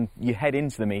Festival, and you head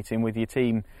into the meeting with your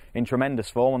team in tremendous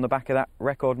form on the back of that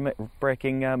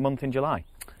record-breaking month in July.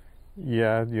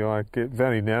 Yeah, I get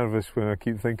very nervous when I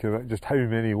keep thinking about just how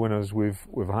many winners we've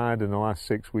had in the last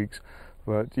 6 weeks.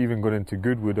 But even going into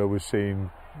Goodwood, I was saying,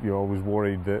 I was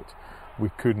worried that we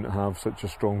couldn't have such a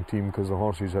strong team because the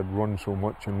horses had run so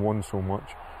much and won so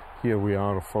much. Here we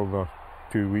are a further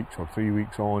 2 weeks or 3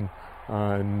 weeks on,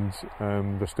 and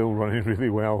they're still running really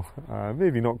well.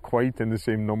 Maybe not quite in the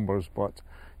same numbers, but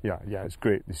yeah, it's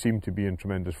great. They seem to be in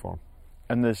tremendous form.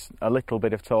 And there's a little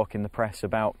bit of talk in the press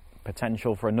about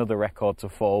potential for another record to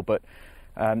fall, but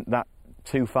that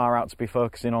too far out to be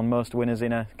focusing on most winners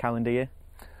in a calendar year?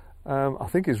 I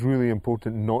think it's really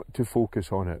important not to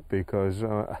focus on it because,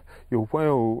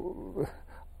 while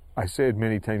I said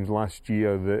many times last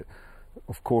year that,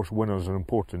 of course, winners are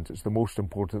important. It's the most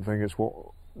important thing. It's what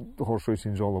horse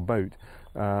racing is all about.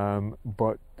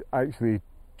 But actually,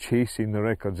 chasing the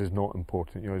records is not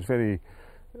important. It's very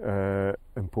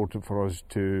important for us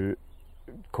to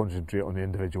concentrate on the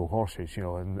individual horses.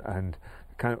 And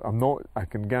I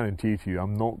can guarantee to you,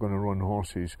 I'm not going to run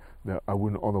horses that I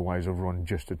wouldn't otherwise have run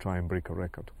just to try and break a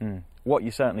record. What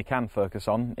you certainly can focus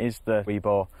on is the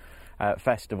Ebor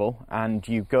Festival, and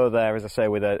you go there, as I say,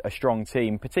 with a strong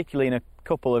team, particularly in a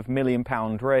couple of £1 million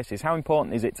races. How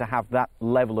important is it to have that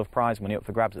level of prize money up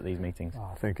for grabs at these meetings?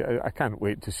 I think I can't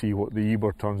wait to see what the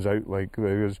Ebor turns out like.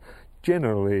 Because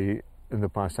generally, in the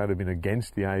past, I'd have been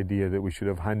against the idea that we should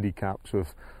have handicaps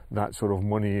with that sort of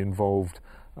money involved.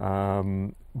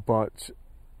 But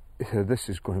this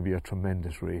is going to be a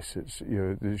tremendous race. It's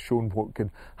shown what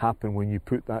can happen when you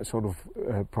put that sort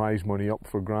of prize money up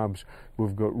for grabs.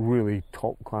 We've got really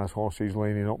top class horses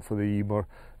lining up for the Ebor.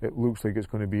 It looks like it's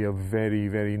going to be a very,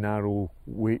 very narrow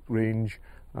weight range,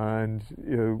 and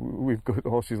we've got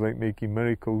horses like Making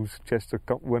Miracles, Chester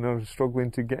Cup winners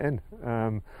struggling to get in,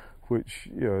 which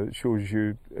shows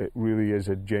you it really is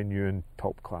a genuine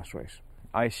top class race.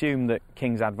 I assume that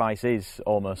King's Advice is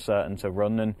almost certain to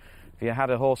run, and have you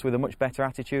had a horse with a much better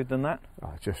attitude than that?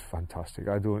 Just fantastic.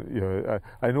 I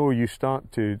know you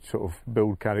start to sort of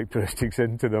build characteristics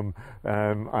into them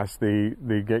as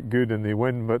they get good and they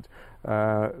win, but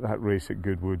that race at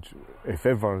Goodwood, if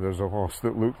ever there's a horse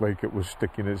that looked like it was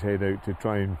sticking its head out to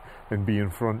try and be in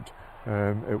front,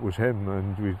 it was him,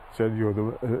 and we said,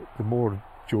 the more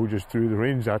Joe just threw the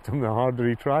reins at him, the harder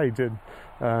he tried, and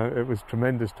it was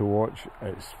tremendous to watch.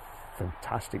 It's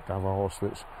fantastic to have a horse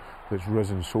that's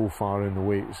risen so far in the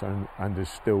weights and is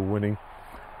still winning.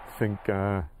 I think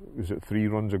was it 3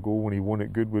 runs ago when he won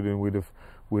at Goodwood, and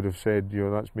would have said,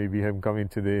 that's maybe him coming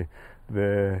to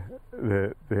the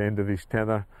end of his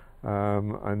tether,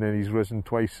 and then he's risen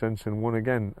twice since and won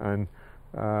again, and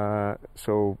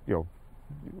so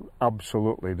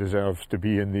absolutely deserves to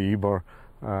be in the Ebor,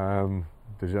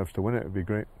 deserves to win it. It'd be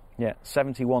great. Yeah,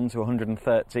 71 to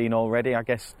 113 already. I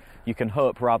guess you can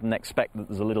hope rather than expect that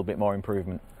there's a little bit more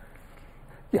improvement.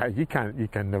 Yeah, you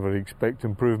can never expect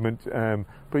improvement,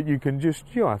 but you can just,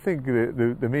 I think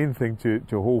the main thing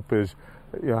to hope is,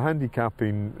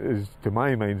 handicapping is, to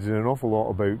my mind, is an awful lot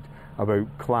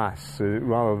about class,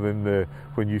 rather than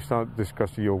when you start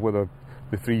discussing whether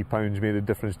the £3 made a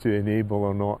difference to Enable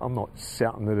or not. I'm not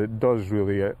certain that it does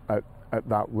really at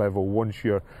that level. Once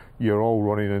you're all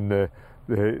running in the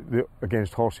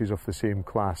against horses of the same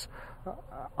class,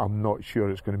 I'm not sure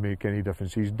it's going to make any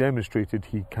difference. He's demonstrated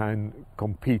he can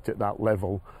compete at that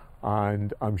level,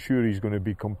 and I'm sure he's going to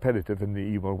be competitive in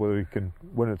the Ebor. Whether he can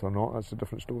win it or not, that's a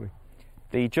different story.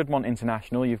 The Juddmonte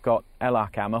International, you've got El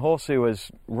Akam, a horse who has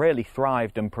really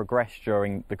thrived and progressed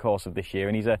during the course of this year,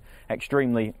 and he's an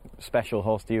extremely special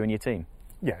horse to you and your team.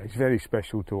 Yeah, he's very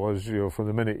special to us. From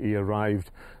the minute he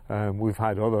arrived, we've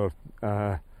had other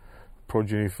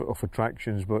progeny of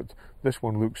attractions, but this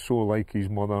one looks so like his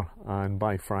mother, and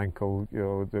by Frankel,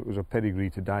 it was a pedigree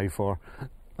to die for.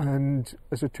 And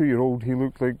as a 2-year-old, he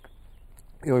looked like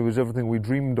he was everything we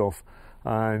dreamed of.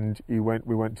 And we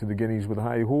went to the Guineas with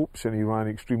high hopes, and he ran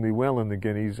extremely well in the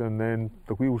Guineas, and then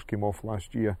the wheels came off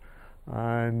last year,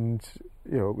 and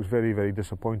it was very, very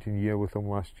disappointing year with him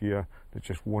last year. It's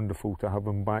just wonderful to have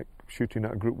him back shooting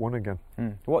at Group 1 again.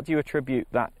 What do you attribute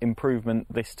that improvement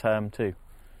this term to?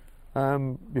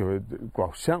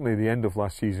 Well, certainly the end of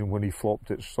last season when he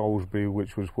flopped at Salisbury,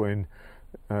 which was when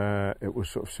it was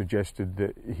sort of suggested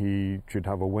that he should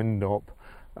have a wind-up.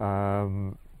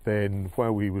 Then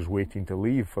while he was waiting to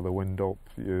leave for the wind-up,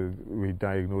 we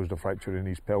diagnosed a fracture in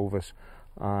his pelvis,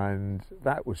 and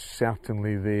that was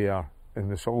certainly there in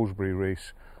the Salisbury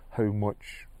race. How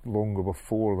much longer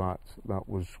before that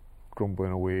was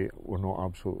crumbling away, we're not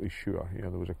absolutely sure. There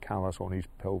was a callus on his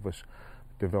pelvis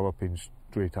developing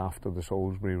straight after the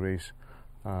Salisbury race,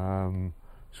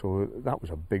 so that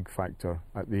was a big factor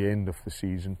at the end of the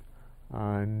season,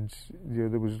 and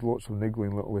there was lots of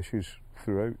niggling little issues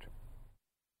throughout.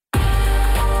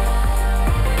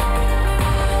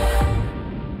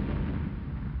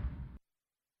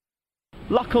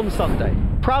 Luck on Sunday,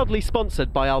 proudly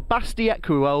sponsored by Al Basti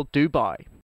Equiworld Dubai.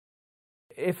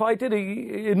 If I did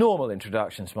a normal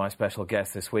introduction to my special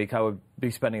guest this week, I would be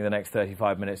spending the next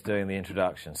 35 minutes doing the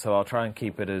introduction, so I'll try and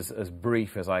keep it as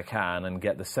brief as I can and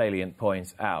get the salient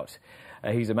points out.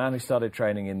 He's a man who started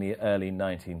training in the early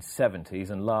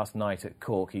 1970s, and last night at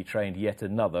Cork he trained yet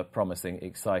another promising,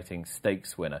 exciting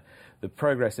stakes winner. The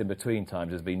progress in between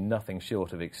times has been nothing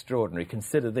short of extraordinary.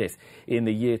 Consider this, in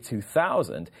the year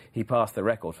 2000 he passed the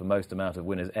record for most amount of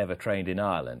winners ever trained in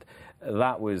Ireland.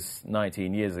 That was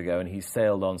 19 years ago, and he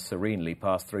sailed on serenely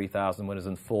past 3,000 winners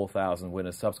and 4,000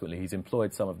 winners subsequently. He's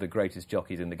employed some of the greatest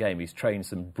jockeys in the game. He's trained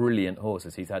some brilliant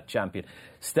horses. He's had champion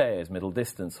stayers, middle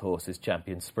distance horses,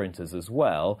 champion sprinters as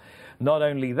well. Not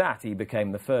only that, he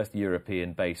became the first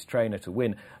European-based trainer to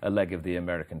win a leg of the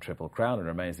American Triple Crown and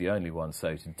remains the only one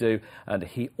so to do. And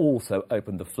he also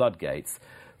opened the floodgates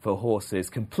for horses,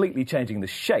 completely changing the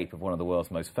shape of one of the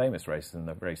world's most famous races, and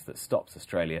the race that stops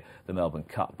Australia, the Melbourne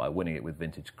Cup, by winning it with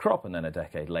Vintage Crop and then a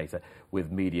decade later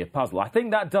with Media Puzzle. I think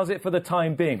that does it for the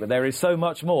time being, but there is so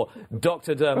much more.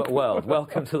 Dr. Dermot Weld,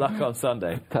 welcome to Luck on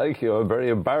Sunday. Thank you. I'm very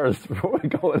embarrassed before we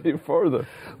go any further.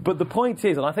 But the point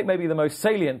is, and I think maybe the most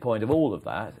salient point of all of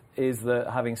that, is that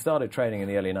having started training in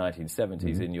the early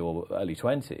 1970s, in your early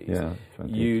 20s,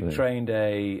 you trained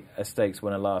a stakes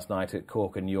winner last night at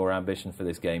Cork, and your ambition for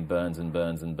this game burns and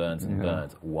burns and burns and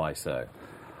burns. Why so?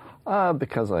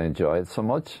 Because I enjoy it so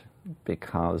much,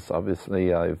 because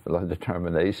obviously I've a lot of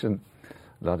determination,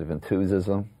 a lot of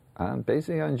enthusiasm, and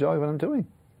basically I enjoy what I'm doing.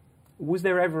 Was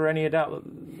there ever any doubt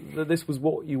that this was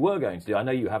what you were going to do? I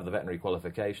know you have the veterinary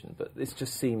qualification, but this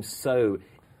just seems so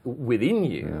within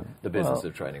you, the business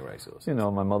of training racehorses. You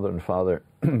know, my mother and father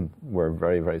were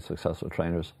very, very successful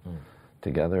trainers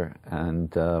together,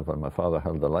 and when my father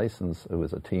held the licence, it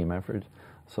was a team effort.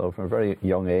 So from a very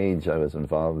young age I was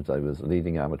involved. I was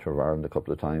leading amateur of Ireland a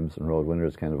couple of times and rode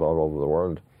winners kind of all over the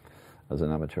world as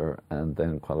an amateur, and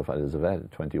then qualified as a vet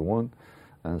at 21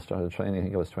 and started training, I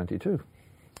think I was 22.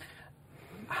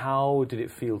 How did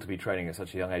it feel to be training at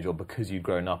such a young age, or because you'd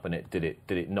grown up in it, did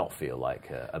it not feel like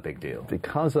a big deal?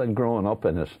 Because I'd grown up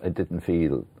in it, it didn't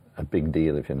feel a big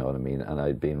deal, if you know what I mean. And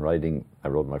I'd been riding. I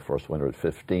rode my first winter at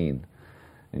 15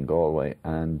 in Galway,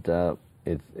 and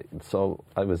so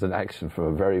I was in action from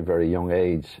a very, very young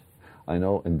age. I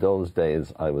know in those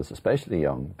days I was especially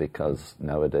young, because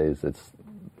nowadays it's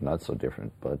not so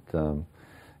different. But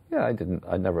yeah,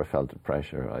 I never felt the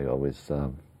pressure. I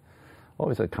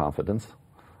always had confidence,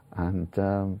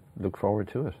 and look forward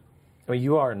to it. I mean,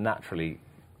 you are a naturally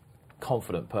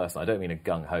confident person. I don't mean a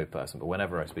gung-ho person, but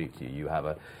whenever I speak to you,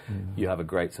 you have a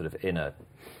great sort of inner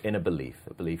belief,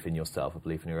 a belief in yourself, a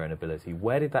belief in your own ability.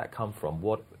 Where did that come from?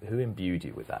 Who imbued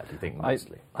you with that, do you think,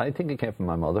 mostly? I think it came from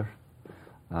my mother.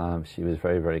 She was a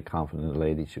very, very confident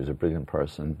lady. She was a brilliant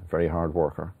person, very hard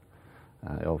worker.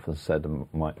 I often said in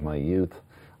my youth,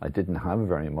 I didn't have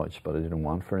very much, but I didn't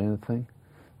want for anything.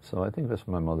 So I think it was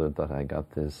from my mother that I got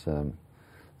this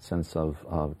sense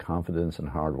of confidence and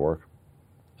hard work.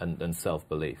 And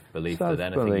self-belief. Belief that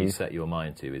anything you set your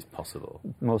mind to is possible.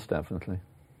 Most definitely.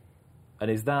 And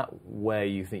is that where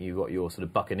you think you got your sort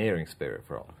of buccaneering spirit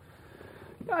from?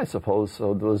 I suppose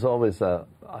so. There was always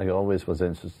I always was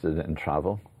interested in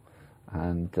travel,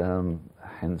 and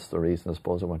hence the reason, I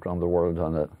suppose, I went around the world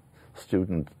on a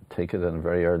student ticket in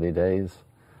very early days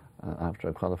after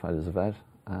I qualified as a vet,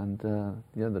 and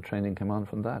the training came on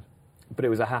from that. But it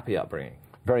was a happy upbringing?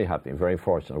 Very happy, very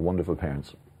fortunate, wonderful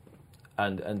parents.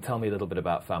 And tell me a little bit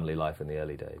about family life in the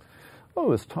early days. Oh, it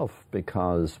was tough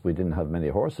because we didn't have many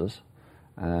horses,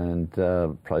 and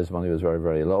prize money was very,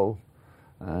 very low.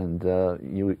 And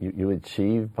you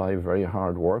achieve by very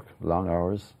hard work, long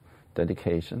hours,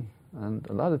 dedication, and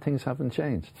a lot of things haven't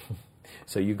changed.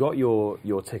 So you got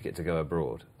your ticket to go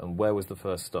abroad, and where was the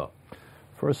first stop?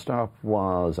 First stop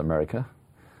was America,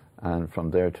 and from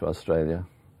there to Australia,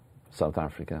 South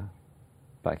Africa,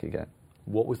 back again.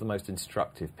 What was the most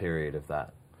instructive period of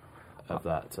that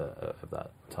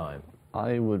time?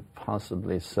 I would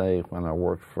possibly say when I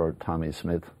worked for Tommy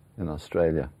Smith in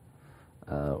Australia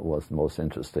was the most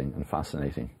interesting and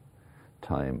fascinating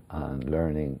time, and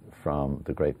learning from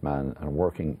the great man and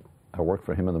working. I worked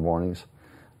for him in the mornings,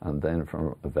 and then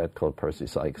from a vet called Percy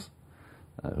Sykes,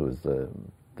 who was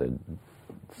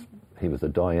he was the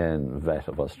doyen vet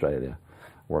of Australia,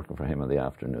 working for him in the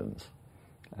afternoons,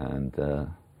 and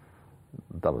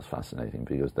that was fascinating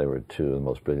because they were two of the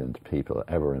most brilliant people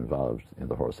ever involved in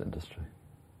the horse industry.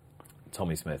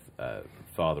 Tommy Smith,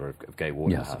 father of Gay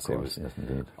Waterhouse, yes, of course, who was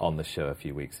indeed. On the show a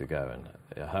few weeks ago, and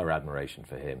her admiration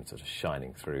for him sort of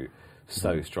shining through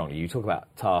so strongly. You talk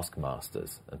about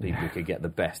taskmasters and people who could get the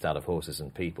best out of horses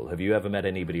and people. Have you ever met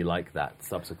anybody like that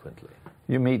subsequently?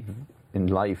 You meet in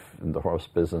life, in the horse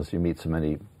business, you meet so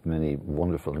many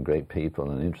wonderful and great people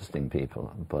and interesting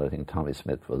people, but I think Tommy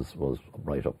Smith was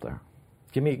right up there.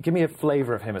 Give me a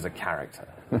flavour of him as a character.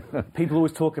 People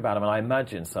always talk about him, and I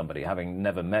imagine somebody, having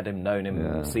never met him, known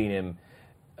him, seen him,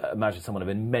 imagine someone of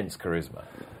immense charisma.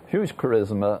 Huge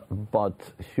charisma, but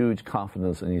huge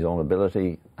confidence in his own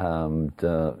ability, and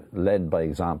led by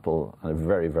example, and a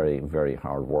very, very, very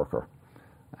hard worker.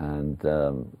 And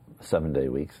 7-day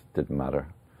weeks, didn't matter,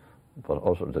 but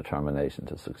utter determination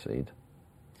to succeed.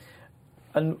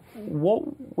 And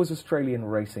what was Australian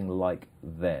racing like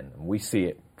then? We see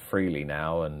it freely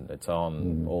now, and it's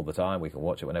on all the time. We can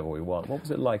watch it whenever we want. What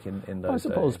was it like in those days? I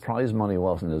suppose prize money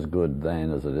wasn't as good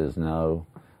then as it is now.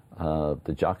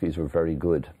 The jockeys were very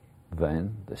good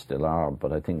then. They still are,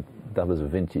 but I think that was a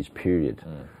vintage period.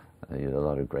 You had a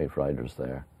lot of great riders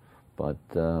there. But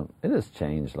it has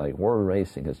changed. Like, world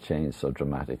racing has changed so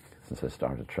dramatic since I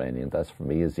started training, and that's, for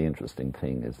me, is the interesting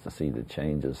thing, is to see the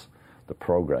changes, the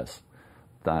progress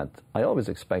that I always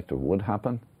expected would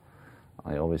happen.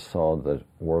 I always saw that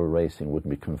world racing wouldn't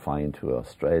be confined to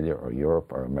Australia or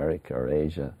Europe or America or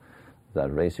Asia,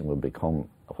 that racing would become,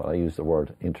 what I use the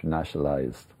word,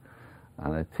 internationalized.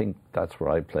 And I think that's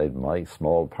where I played my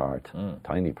small part,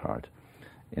 tiny part,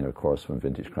 in, of course, when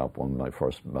Vintage Crop won my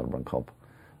first Melbourne Cup,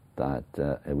 that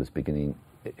it was beginning,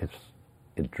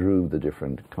 it drew the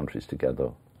different countries together.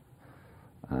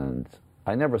 And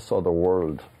I never saw the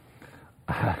world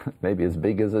maybe as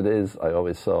big as it is. I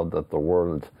always saw that the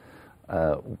world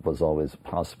was always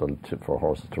possible for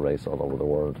horses to race all over the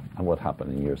world, and what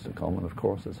happened in years to come, and of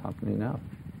course it's happening now.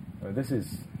 This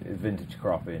is Vintage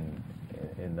Crop in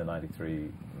the 93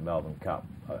 Melbourne Cup.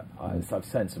 I've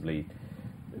sensibly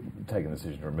taken the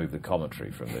decision to remove the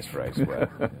commentary from this race, where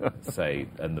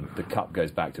and the cup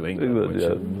goes back to England, which is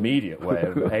an immediate way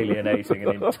of alienating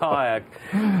an entire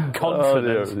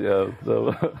continent.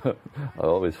 So, I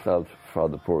always felt for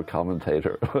the poor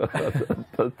commentator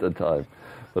at the time.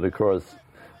 But of course,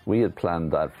 We had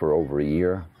planned that for over a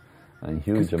year. And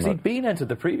huge Because he'd been entered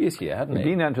the previous year, hadn't he? He'd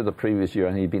been entered the previous year,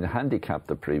 and he'd been handicapped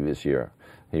the previous year.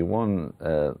 He won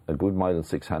a good mile and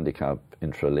 6 handicap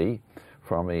in Tralee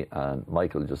for me, and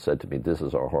Michael just said to me, "This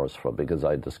is our horse," because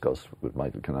I discussed with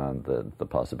Michael Kinane the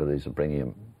possibilities of bringing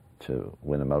him to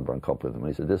win a Melbourne Cup with him.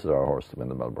 He said, "This is our horse to win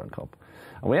the Melbourne Cup."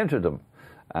 And we entered him.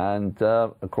 And,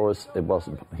 of course,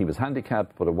 he was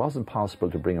handicapped, but it wasn't possible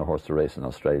to bring a horse to race in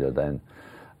Australia then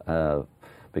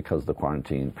because the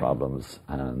quarantine problems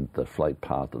and the flight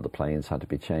path of the planes had to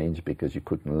be changed because you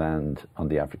couldn't land on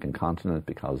the African continent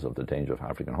because of the danger of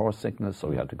African horse sickness, so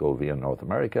we had to go via North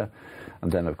America.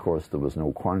 And then, of course, there was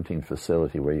no quarantine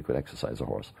facility where you could exercise a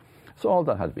horse. So all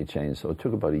that had to be changed. So it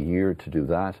took about a year to do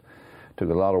that. It took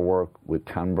a lot of work with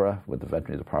Canberra, with the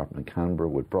veterinary department in Canberra,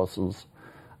 with Brussels,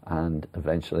 and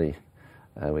eventually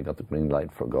we got the green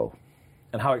light for go.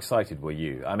 And how excited were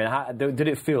you? I mean, did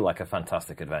it feel like a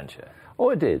fantastic adventure? Oh,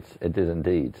 it did. It did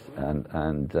indeed.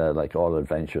 And like all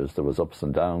adventures, there was ups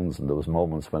and downs, and there was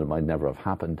moments when it might never have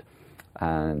happened.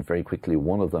 And very quickly,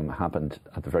 one of them happened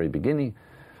at the very beginning,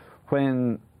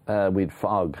 when we'd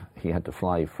fog. He had to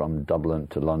fly from Dublin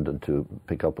to London to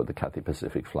pick up with the Cathay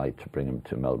Pacific flight to bring him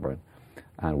to Melbourne.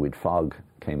 And we'd fog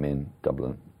came in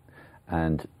Dublin,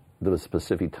 and there was a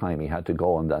specific time he had to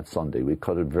go on that Sunday. We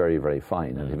cut it very, very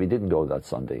fine. And if he didn't go that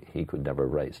Sunday, he could never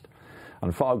have raced.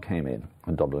 And fog came in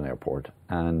Dublin Airport.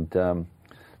 And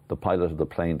the pilot of the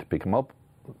plane to pick him up,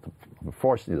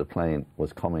 unfortunately the plane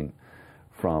was coming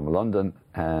from London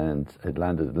and it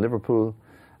landed in Liverpool.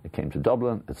 It came to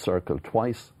Dublin, it circled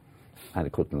twice, and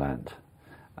it couldn't land.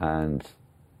 And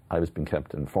I was being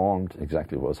kept informed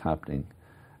exactly what was happening.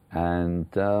 And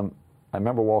I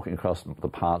remember walking across the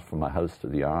path from my house to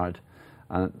the yard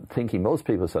and thinking, most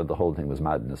people said the whole thing was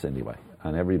madness anyway.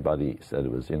 And everybody said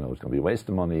it was, it was going to be a waste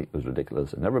of money, it was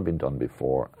ridiculous, it had never been done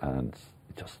before, and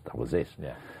that was it.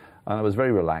 Yeah. And I was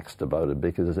very relaxed about it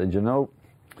because I said,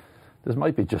 this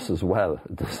might be just as well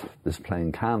this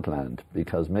plane can't land,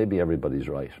 because maybe everybody's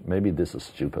right. Maybe this is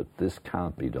stupid. This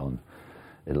can't be done.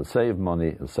 It'll save money,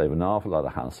 it'll save an awful lot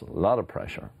of hassle, a lot of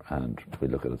pressure, and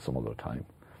we'll look at it some other time.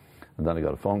 And then I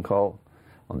got a phone call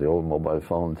on the old mobile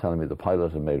phone telling me the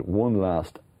pilot had made one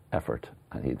last effort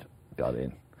and he'd got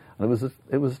in. And it was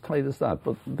as tight as that.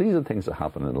 But these are things that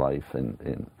happen in life,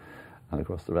 and of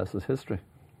course the rest is history.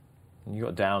 You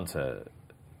got down to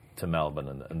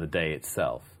Melbourne and the day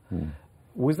itself.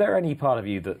 Was there any part of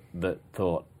you that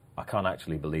thought, I can't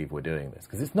actually believe we're doing this?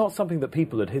 Because it's not something that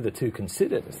people had hitherto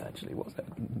considered, essentially, was it?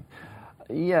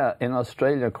 Yeah, in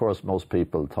Australia, of course, most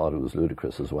people thought it was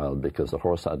ludicrous as well, because the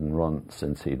horse hadn't run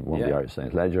since he'd won the Irish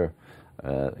St. Leger.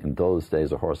 In those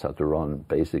days, a horse had to run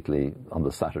basically on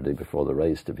the Saturday before the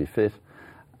race to be fit.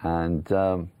 And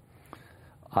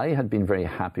I had been very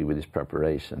happy with his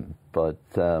preparation, but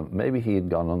maybe he had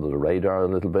gone under the radar a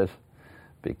little bit,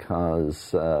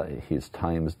 because his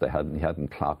times, he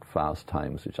hadn't clocked fast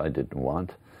times, which I didn't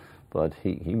want. But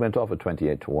he went off at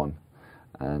 28-1.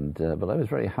 But I was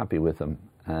very happy with him,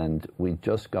 and we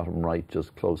just got him right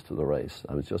just close to the race.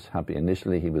 I was just happy.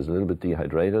 Initially, he was a little bit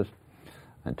dehydrated,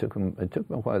 and it took him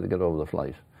a while to get over the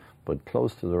flight. But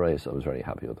close to the race, I was very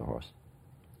happy with the horse.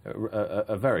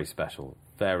 A very special,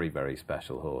 very, very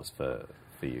special horse for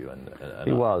you. And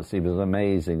he was an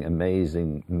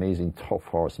amazing tough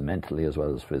horse, mentally as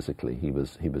well as physically. He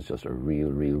was just a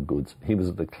real good. He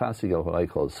was the classic of what I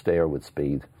call stare with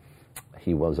speed.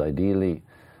 He was ideally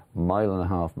mile and a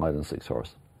half, mile and 6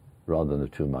 horse, rather than a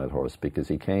 2-mile horse, because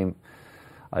he came.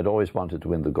 I'd always wanted to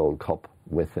win the Gold Cup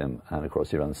with him, and of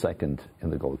course he ran second in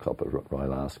the Gold Cup at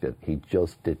Royal Ascot. He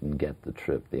just didn't get the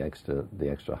trip, the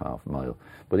extra half mile.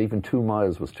 But even 2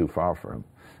 miles was too far for him.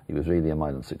 He was really a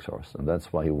mile and 6 horse, and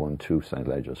that's why he won 2 St.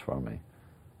 Legers for me.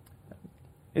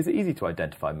 Is it easy to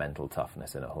identify mental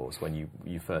toughness in a horse when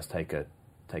you first take a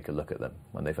look at them,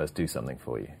 when they first do something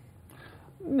for you?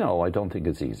 No, I don't think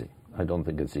it's easy. I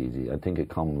think it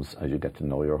comes as you get to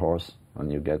know your horse,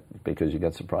 and because you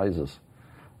get surprises.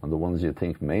 And the ones you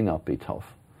think may not be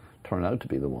tough turn out to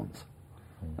be the ones.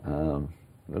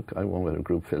 Look, I won with a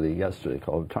group filly yesterday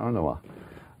called Tarnawa,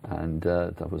 and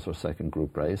that was her second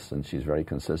group race, and she's very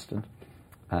consistent.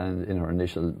 And in her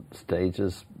initial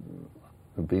stages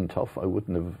of being tough, I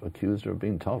wouldn't have accused her of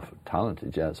being tough.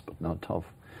 Talented, yes, but not tough.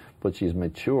 But she's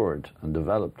matured and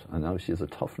developed, and now she has a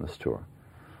toughness to her.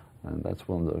 And that's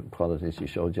one of the qualities she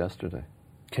showed yesterday.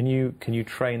 Can you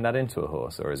train that into a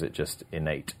horse, or is it just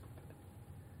innate?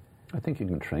 I think you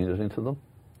can train it into them.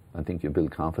 I think you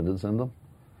build confidence in them.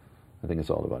 I think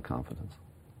it's all about confidence.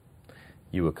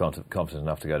 You were confident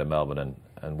enough to go to Melbourne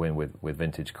and win with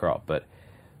Vintage Crop, but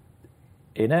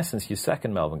in essence, your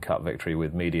second Melbourne Cup victory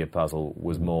with Media Puzzle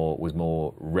was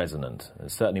more resonant,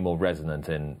 certainly more resonant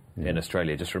in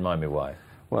Australia. Just remind me why.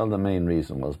 Well, the main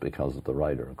reason was because of the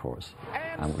rider, of course.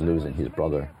 And losing his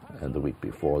brother the week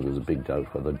before, there was a big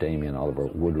doubt whether Damien Oliver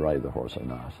would ride the horse or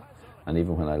not. And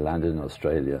even when I landed in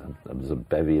Australia, there was a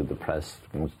bevy of the press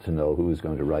wanted to know who was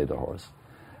going to ride the horse.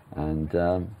 And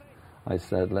I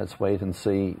said, let's wait and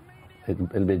see.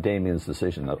 It'll be Damien's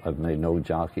decision. I've made no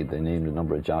jockey. They named a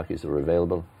number of jockeys that were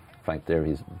available. In fact, there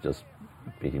he's just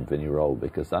beating Vinnie Rowe,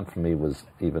 because that for me was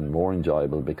even more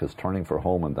enjoyable, because turning for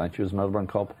home in that year's Melbourne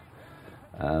Cup,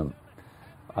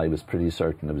 I was pretty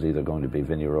certain it was either going to be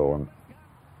Vinnie Rowe or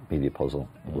Media Puzzle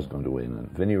was going to win.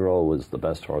 And Vinnie Rowe was the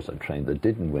best horse I trained that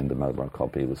didn't win the Melbourne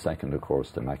Cup. He was second, of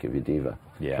course, to Macavie Diva,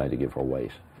 trying to give her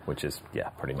weight. Which is,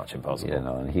 pretty much impossible. You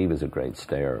know, and he was a great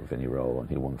stayer, Vinnie Rowe, and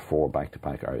he won 4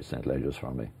 back-to-back Irish St. Ledgers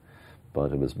for me.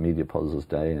 But it was Media Puzzle's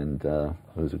day, and it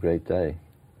was a great day.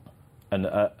 And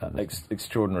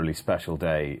extraordinarily special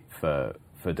day for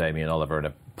Damien Oliver, and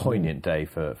a poignant day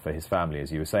for his family,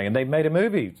 as you were saying. And they made a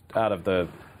movie out of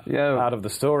the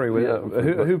story. With,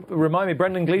 who remind me,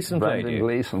 Brendan Gleeson played you. Brendan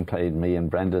Gleeson played me, and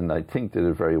Brendan, I think, did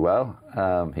it very well.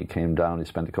 He came down, he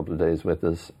spent a couple of days with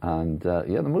us, and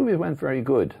the movie went very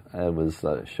good. It was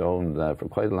shown for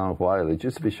quite a long while. It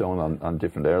used to be shown on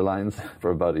different airlines for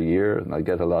about a year, and I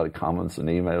get a lot of comments and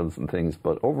emails and things.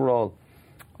 But overall,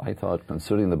 I thought,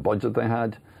 considering the budget they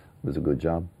had, it was a good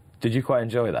job. Did you quite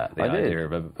enjoy that? The idea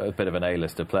of a bit of an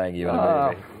A-lister playing you in a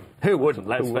movie? Who wouldn't?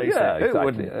 Let's face it. Who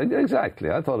wouldn't? Exactly.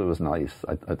 I thought it was nice.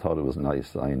 I thought it was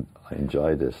nice. I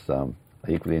enjoyed it. I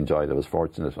equally enjoyed it. I was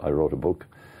fortunate. I wrote a book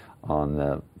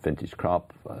on vintage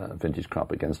crop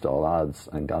against all odds,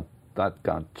 and got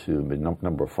to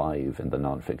number 5 in the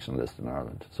non-fiction list in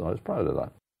Ireland. So I was proud of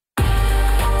that.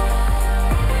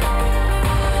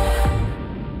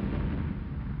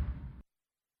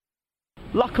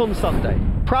 Luck on Sunday,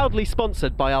 proudly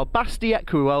sponsored by Al Basti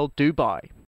Equiworld Dubai.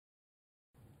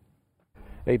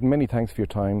 Aidan, many thanks for your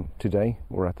time today.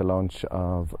 We're at the launch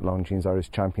of Longines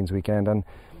Irish Champions Weekend, and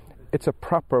it's a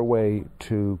proper way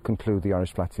to conclude the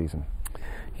Irish Flat season.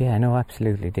 Yeah, no,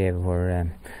 absolutely, Dave.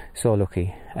 We're so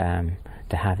lucky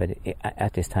to have it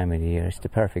at this time of the year. It's the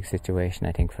perfect situation,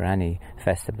 I think, for any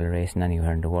festival racing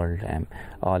anywhere in the world.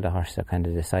 All the horses are kind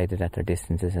of decided at their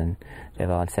distances, and they've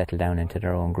all settled down into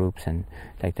their own groups, and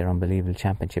like they're unbelievable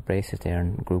championship races there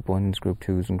in Group 1s, Group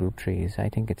 2s and Group 3s. I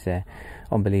think it's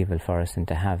unbelievable for us, and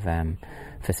to have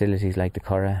facilities like the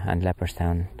Curragh and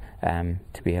Leopardstown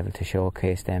to be able to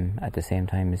showcase them at the same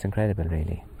time is incredible,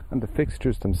 really. And the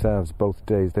fixtures themselves, both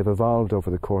days, they've evolved over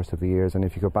the course of the years. And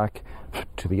if you go back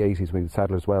to the 80s with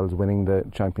Sadler's Wells winning the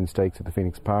Champion Stakes at the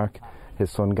Phoenix Park, his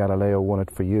son Galileo won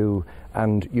it for you,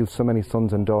 and you've so many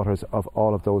sons and daughters of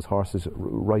all of those horses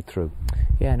right through.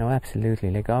 Yeah, no,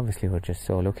 absolutely. Like, obviously we're just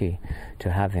so lucky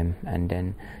to have him, and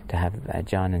then to have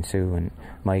John and Sue and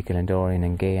Michael and Dorian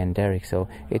and Gay and Derek. So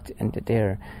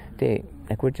we're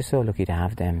just so lucky to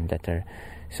have them, that they're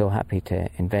so happy to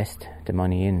invest the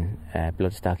money in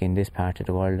bloodstock in this part of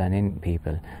the world and in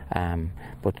people.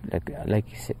 But like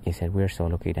you said, we're so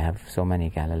lucky to have so many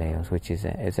Galileos, which is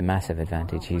a massive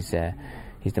advantage. He's the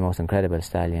most incredible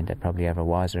stallion that probably ever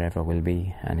was or ever will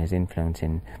be, and his influence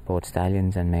in both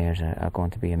stallions and mares are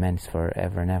going to be immense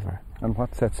forever and ever. And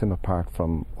what sets him apart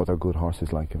from other good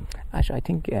horses like him? Actually, I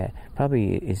think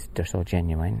probably is they're so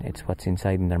genuine. It's what's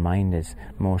inside in their mind is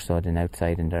more so than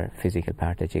outside in their physical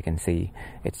part that you can see.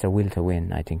 It's their will to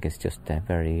win. I think it's just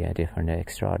very different,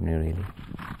 extraordinary, really.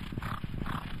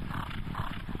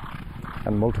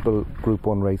 And multiple Group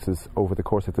 1 races over the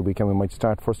course of the weekend. We might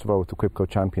start first of all with the Quipco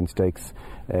Champion Stakes.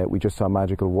 We just saw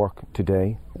Magical Work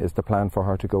today. Is the plan for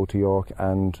her to go to York,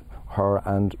 and her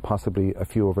and possibly a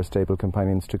few of her stable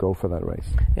companions to go for that race?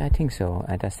 Yeah, I think so.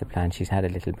 That's the plan. She's had a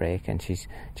little break and she's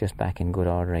just back in good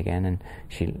order again, and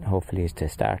she hopefully is to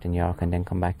start in York and then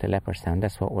come back to Leopardstown.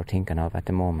 That's what we're thinking of at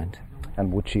the moment.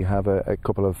 And would she have a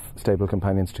couple of stable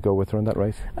companions to go with her in that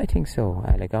race? I think so.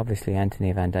 Like, obviously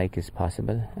Anthony Van Dyke is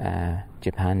possible,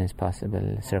 Japan is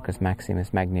possible, Circus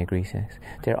Maximus, Magnia Greasex.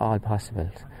 They're all possible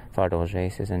for those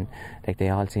races, and like, they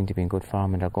all seem to be in good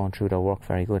form and they're going through their work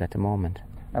very good at the moment.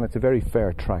 And it's a very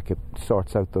fair track. It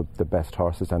sorts out the best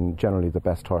horses, and generally the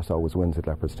best horse always wins at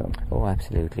Leopardstown. Oh,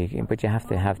 absolutely. But you have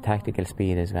to have tactical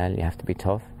speed as well. You have to be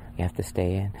tough. You have to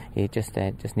stay in. You just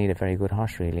need a very good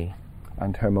horse, really.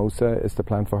 And Hermosa, is the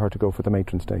plan for her to go for the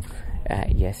Matron Stakes?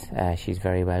 Yes, she's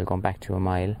very well going back to a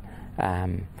mile.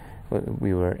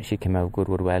 she came out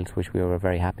Goodwood Wells, which we were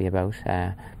very happy about.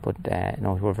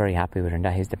 No, we're very happy with her, and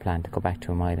that is the plan, to go back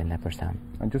to a mile in Leopardstown.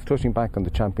 And just touching back on the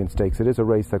Champion Stakes, it is a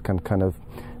race that can kind of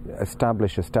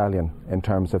establish a stallion in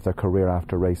terms of their career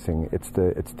after racing. It's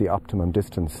the optimum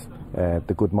distance.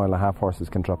 The good mile and a half horses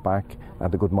can drop back,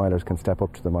 and the good milers can step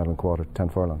up to the mile and quarter, 10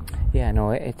 furlongs. Yeah,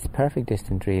 no, it's perfect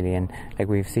distance really, and like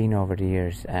we've seen over the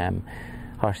years,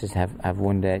 horses have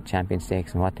won the Champion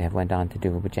Stakes and what they have went on to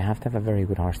do, but you have to have a very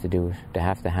good horse to do it. They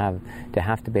have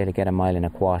to be able to get a mile and a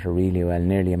quarter really well,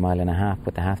 nearly a mile and a half,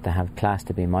 but they have to have class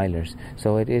to be milers.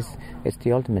 So it's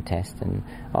the ultimate test, and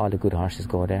all the good horses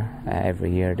go there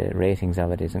every year. The ratings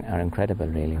of it are incredible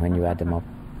really when you add them up.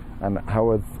 And how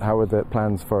are the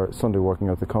plans for Sunday working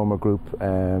out? The Comer Group,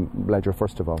 Leger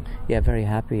first of all? Yeah, very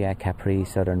happy. Capri,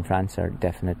 Southern France are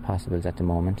definite possibles at the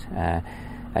moment.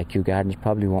 Kew Gardens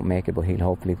probably won't make it, but he'll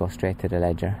hopefully go straight to the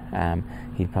Leger.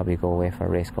 He'll probably go away for a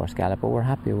racecourse gallop, but we're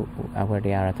happy where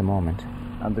they are at the moment.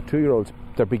 And the 2-year-olds,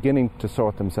 they're beginning to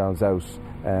sort themselves out.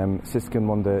 Siskin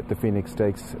won the Phoenix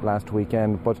Stakes last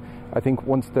weekend, but I think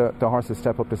once the horses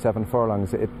step up to 7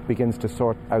 furlongs, it begins to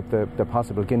sort out the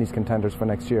possible Guineas contenders for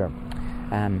next year.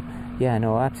 Yeah,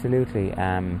 no, absolutely.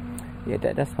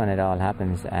 That's when it all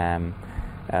happens.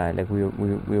 Like we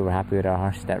were happy with our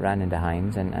horses that ran in the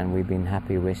Hinds, and we've been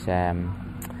happy with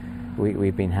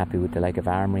we've been happy with the like of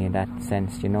Armory in that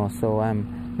sense, you know. So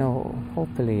no,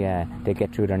 hopefully they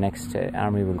get through their next.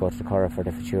 Armory will go to the Curragh for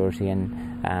the Futurity, and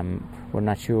we're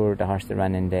not sure the horse that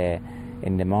ran in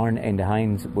the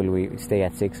Hinds will we stay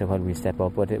at 6 or will we step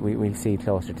up, but we'll see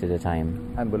closer to the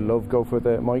time. And will Love go for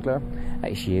the Moigler?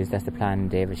 She is. That's the plan,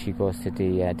 David. She goes to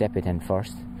the Debutant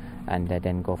first, and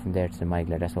then go from there to the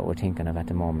Moigler. That's what we're thinking of at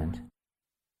the moment.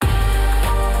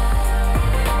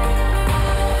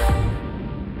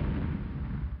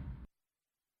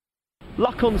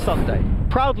 Luck on Sunday,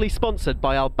 proudly sponsored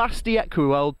by Al Basti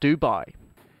Equiworld Dubai.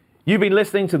 You've been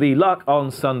listening to the Luck on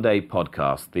Sunday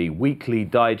podcast, the weekly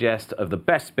digest of the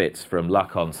best bits from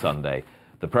Luck on Sunday,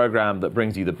 the programme that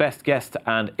brings you the best guests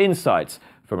and insights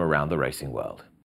from around the racing world.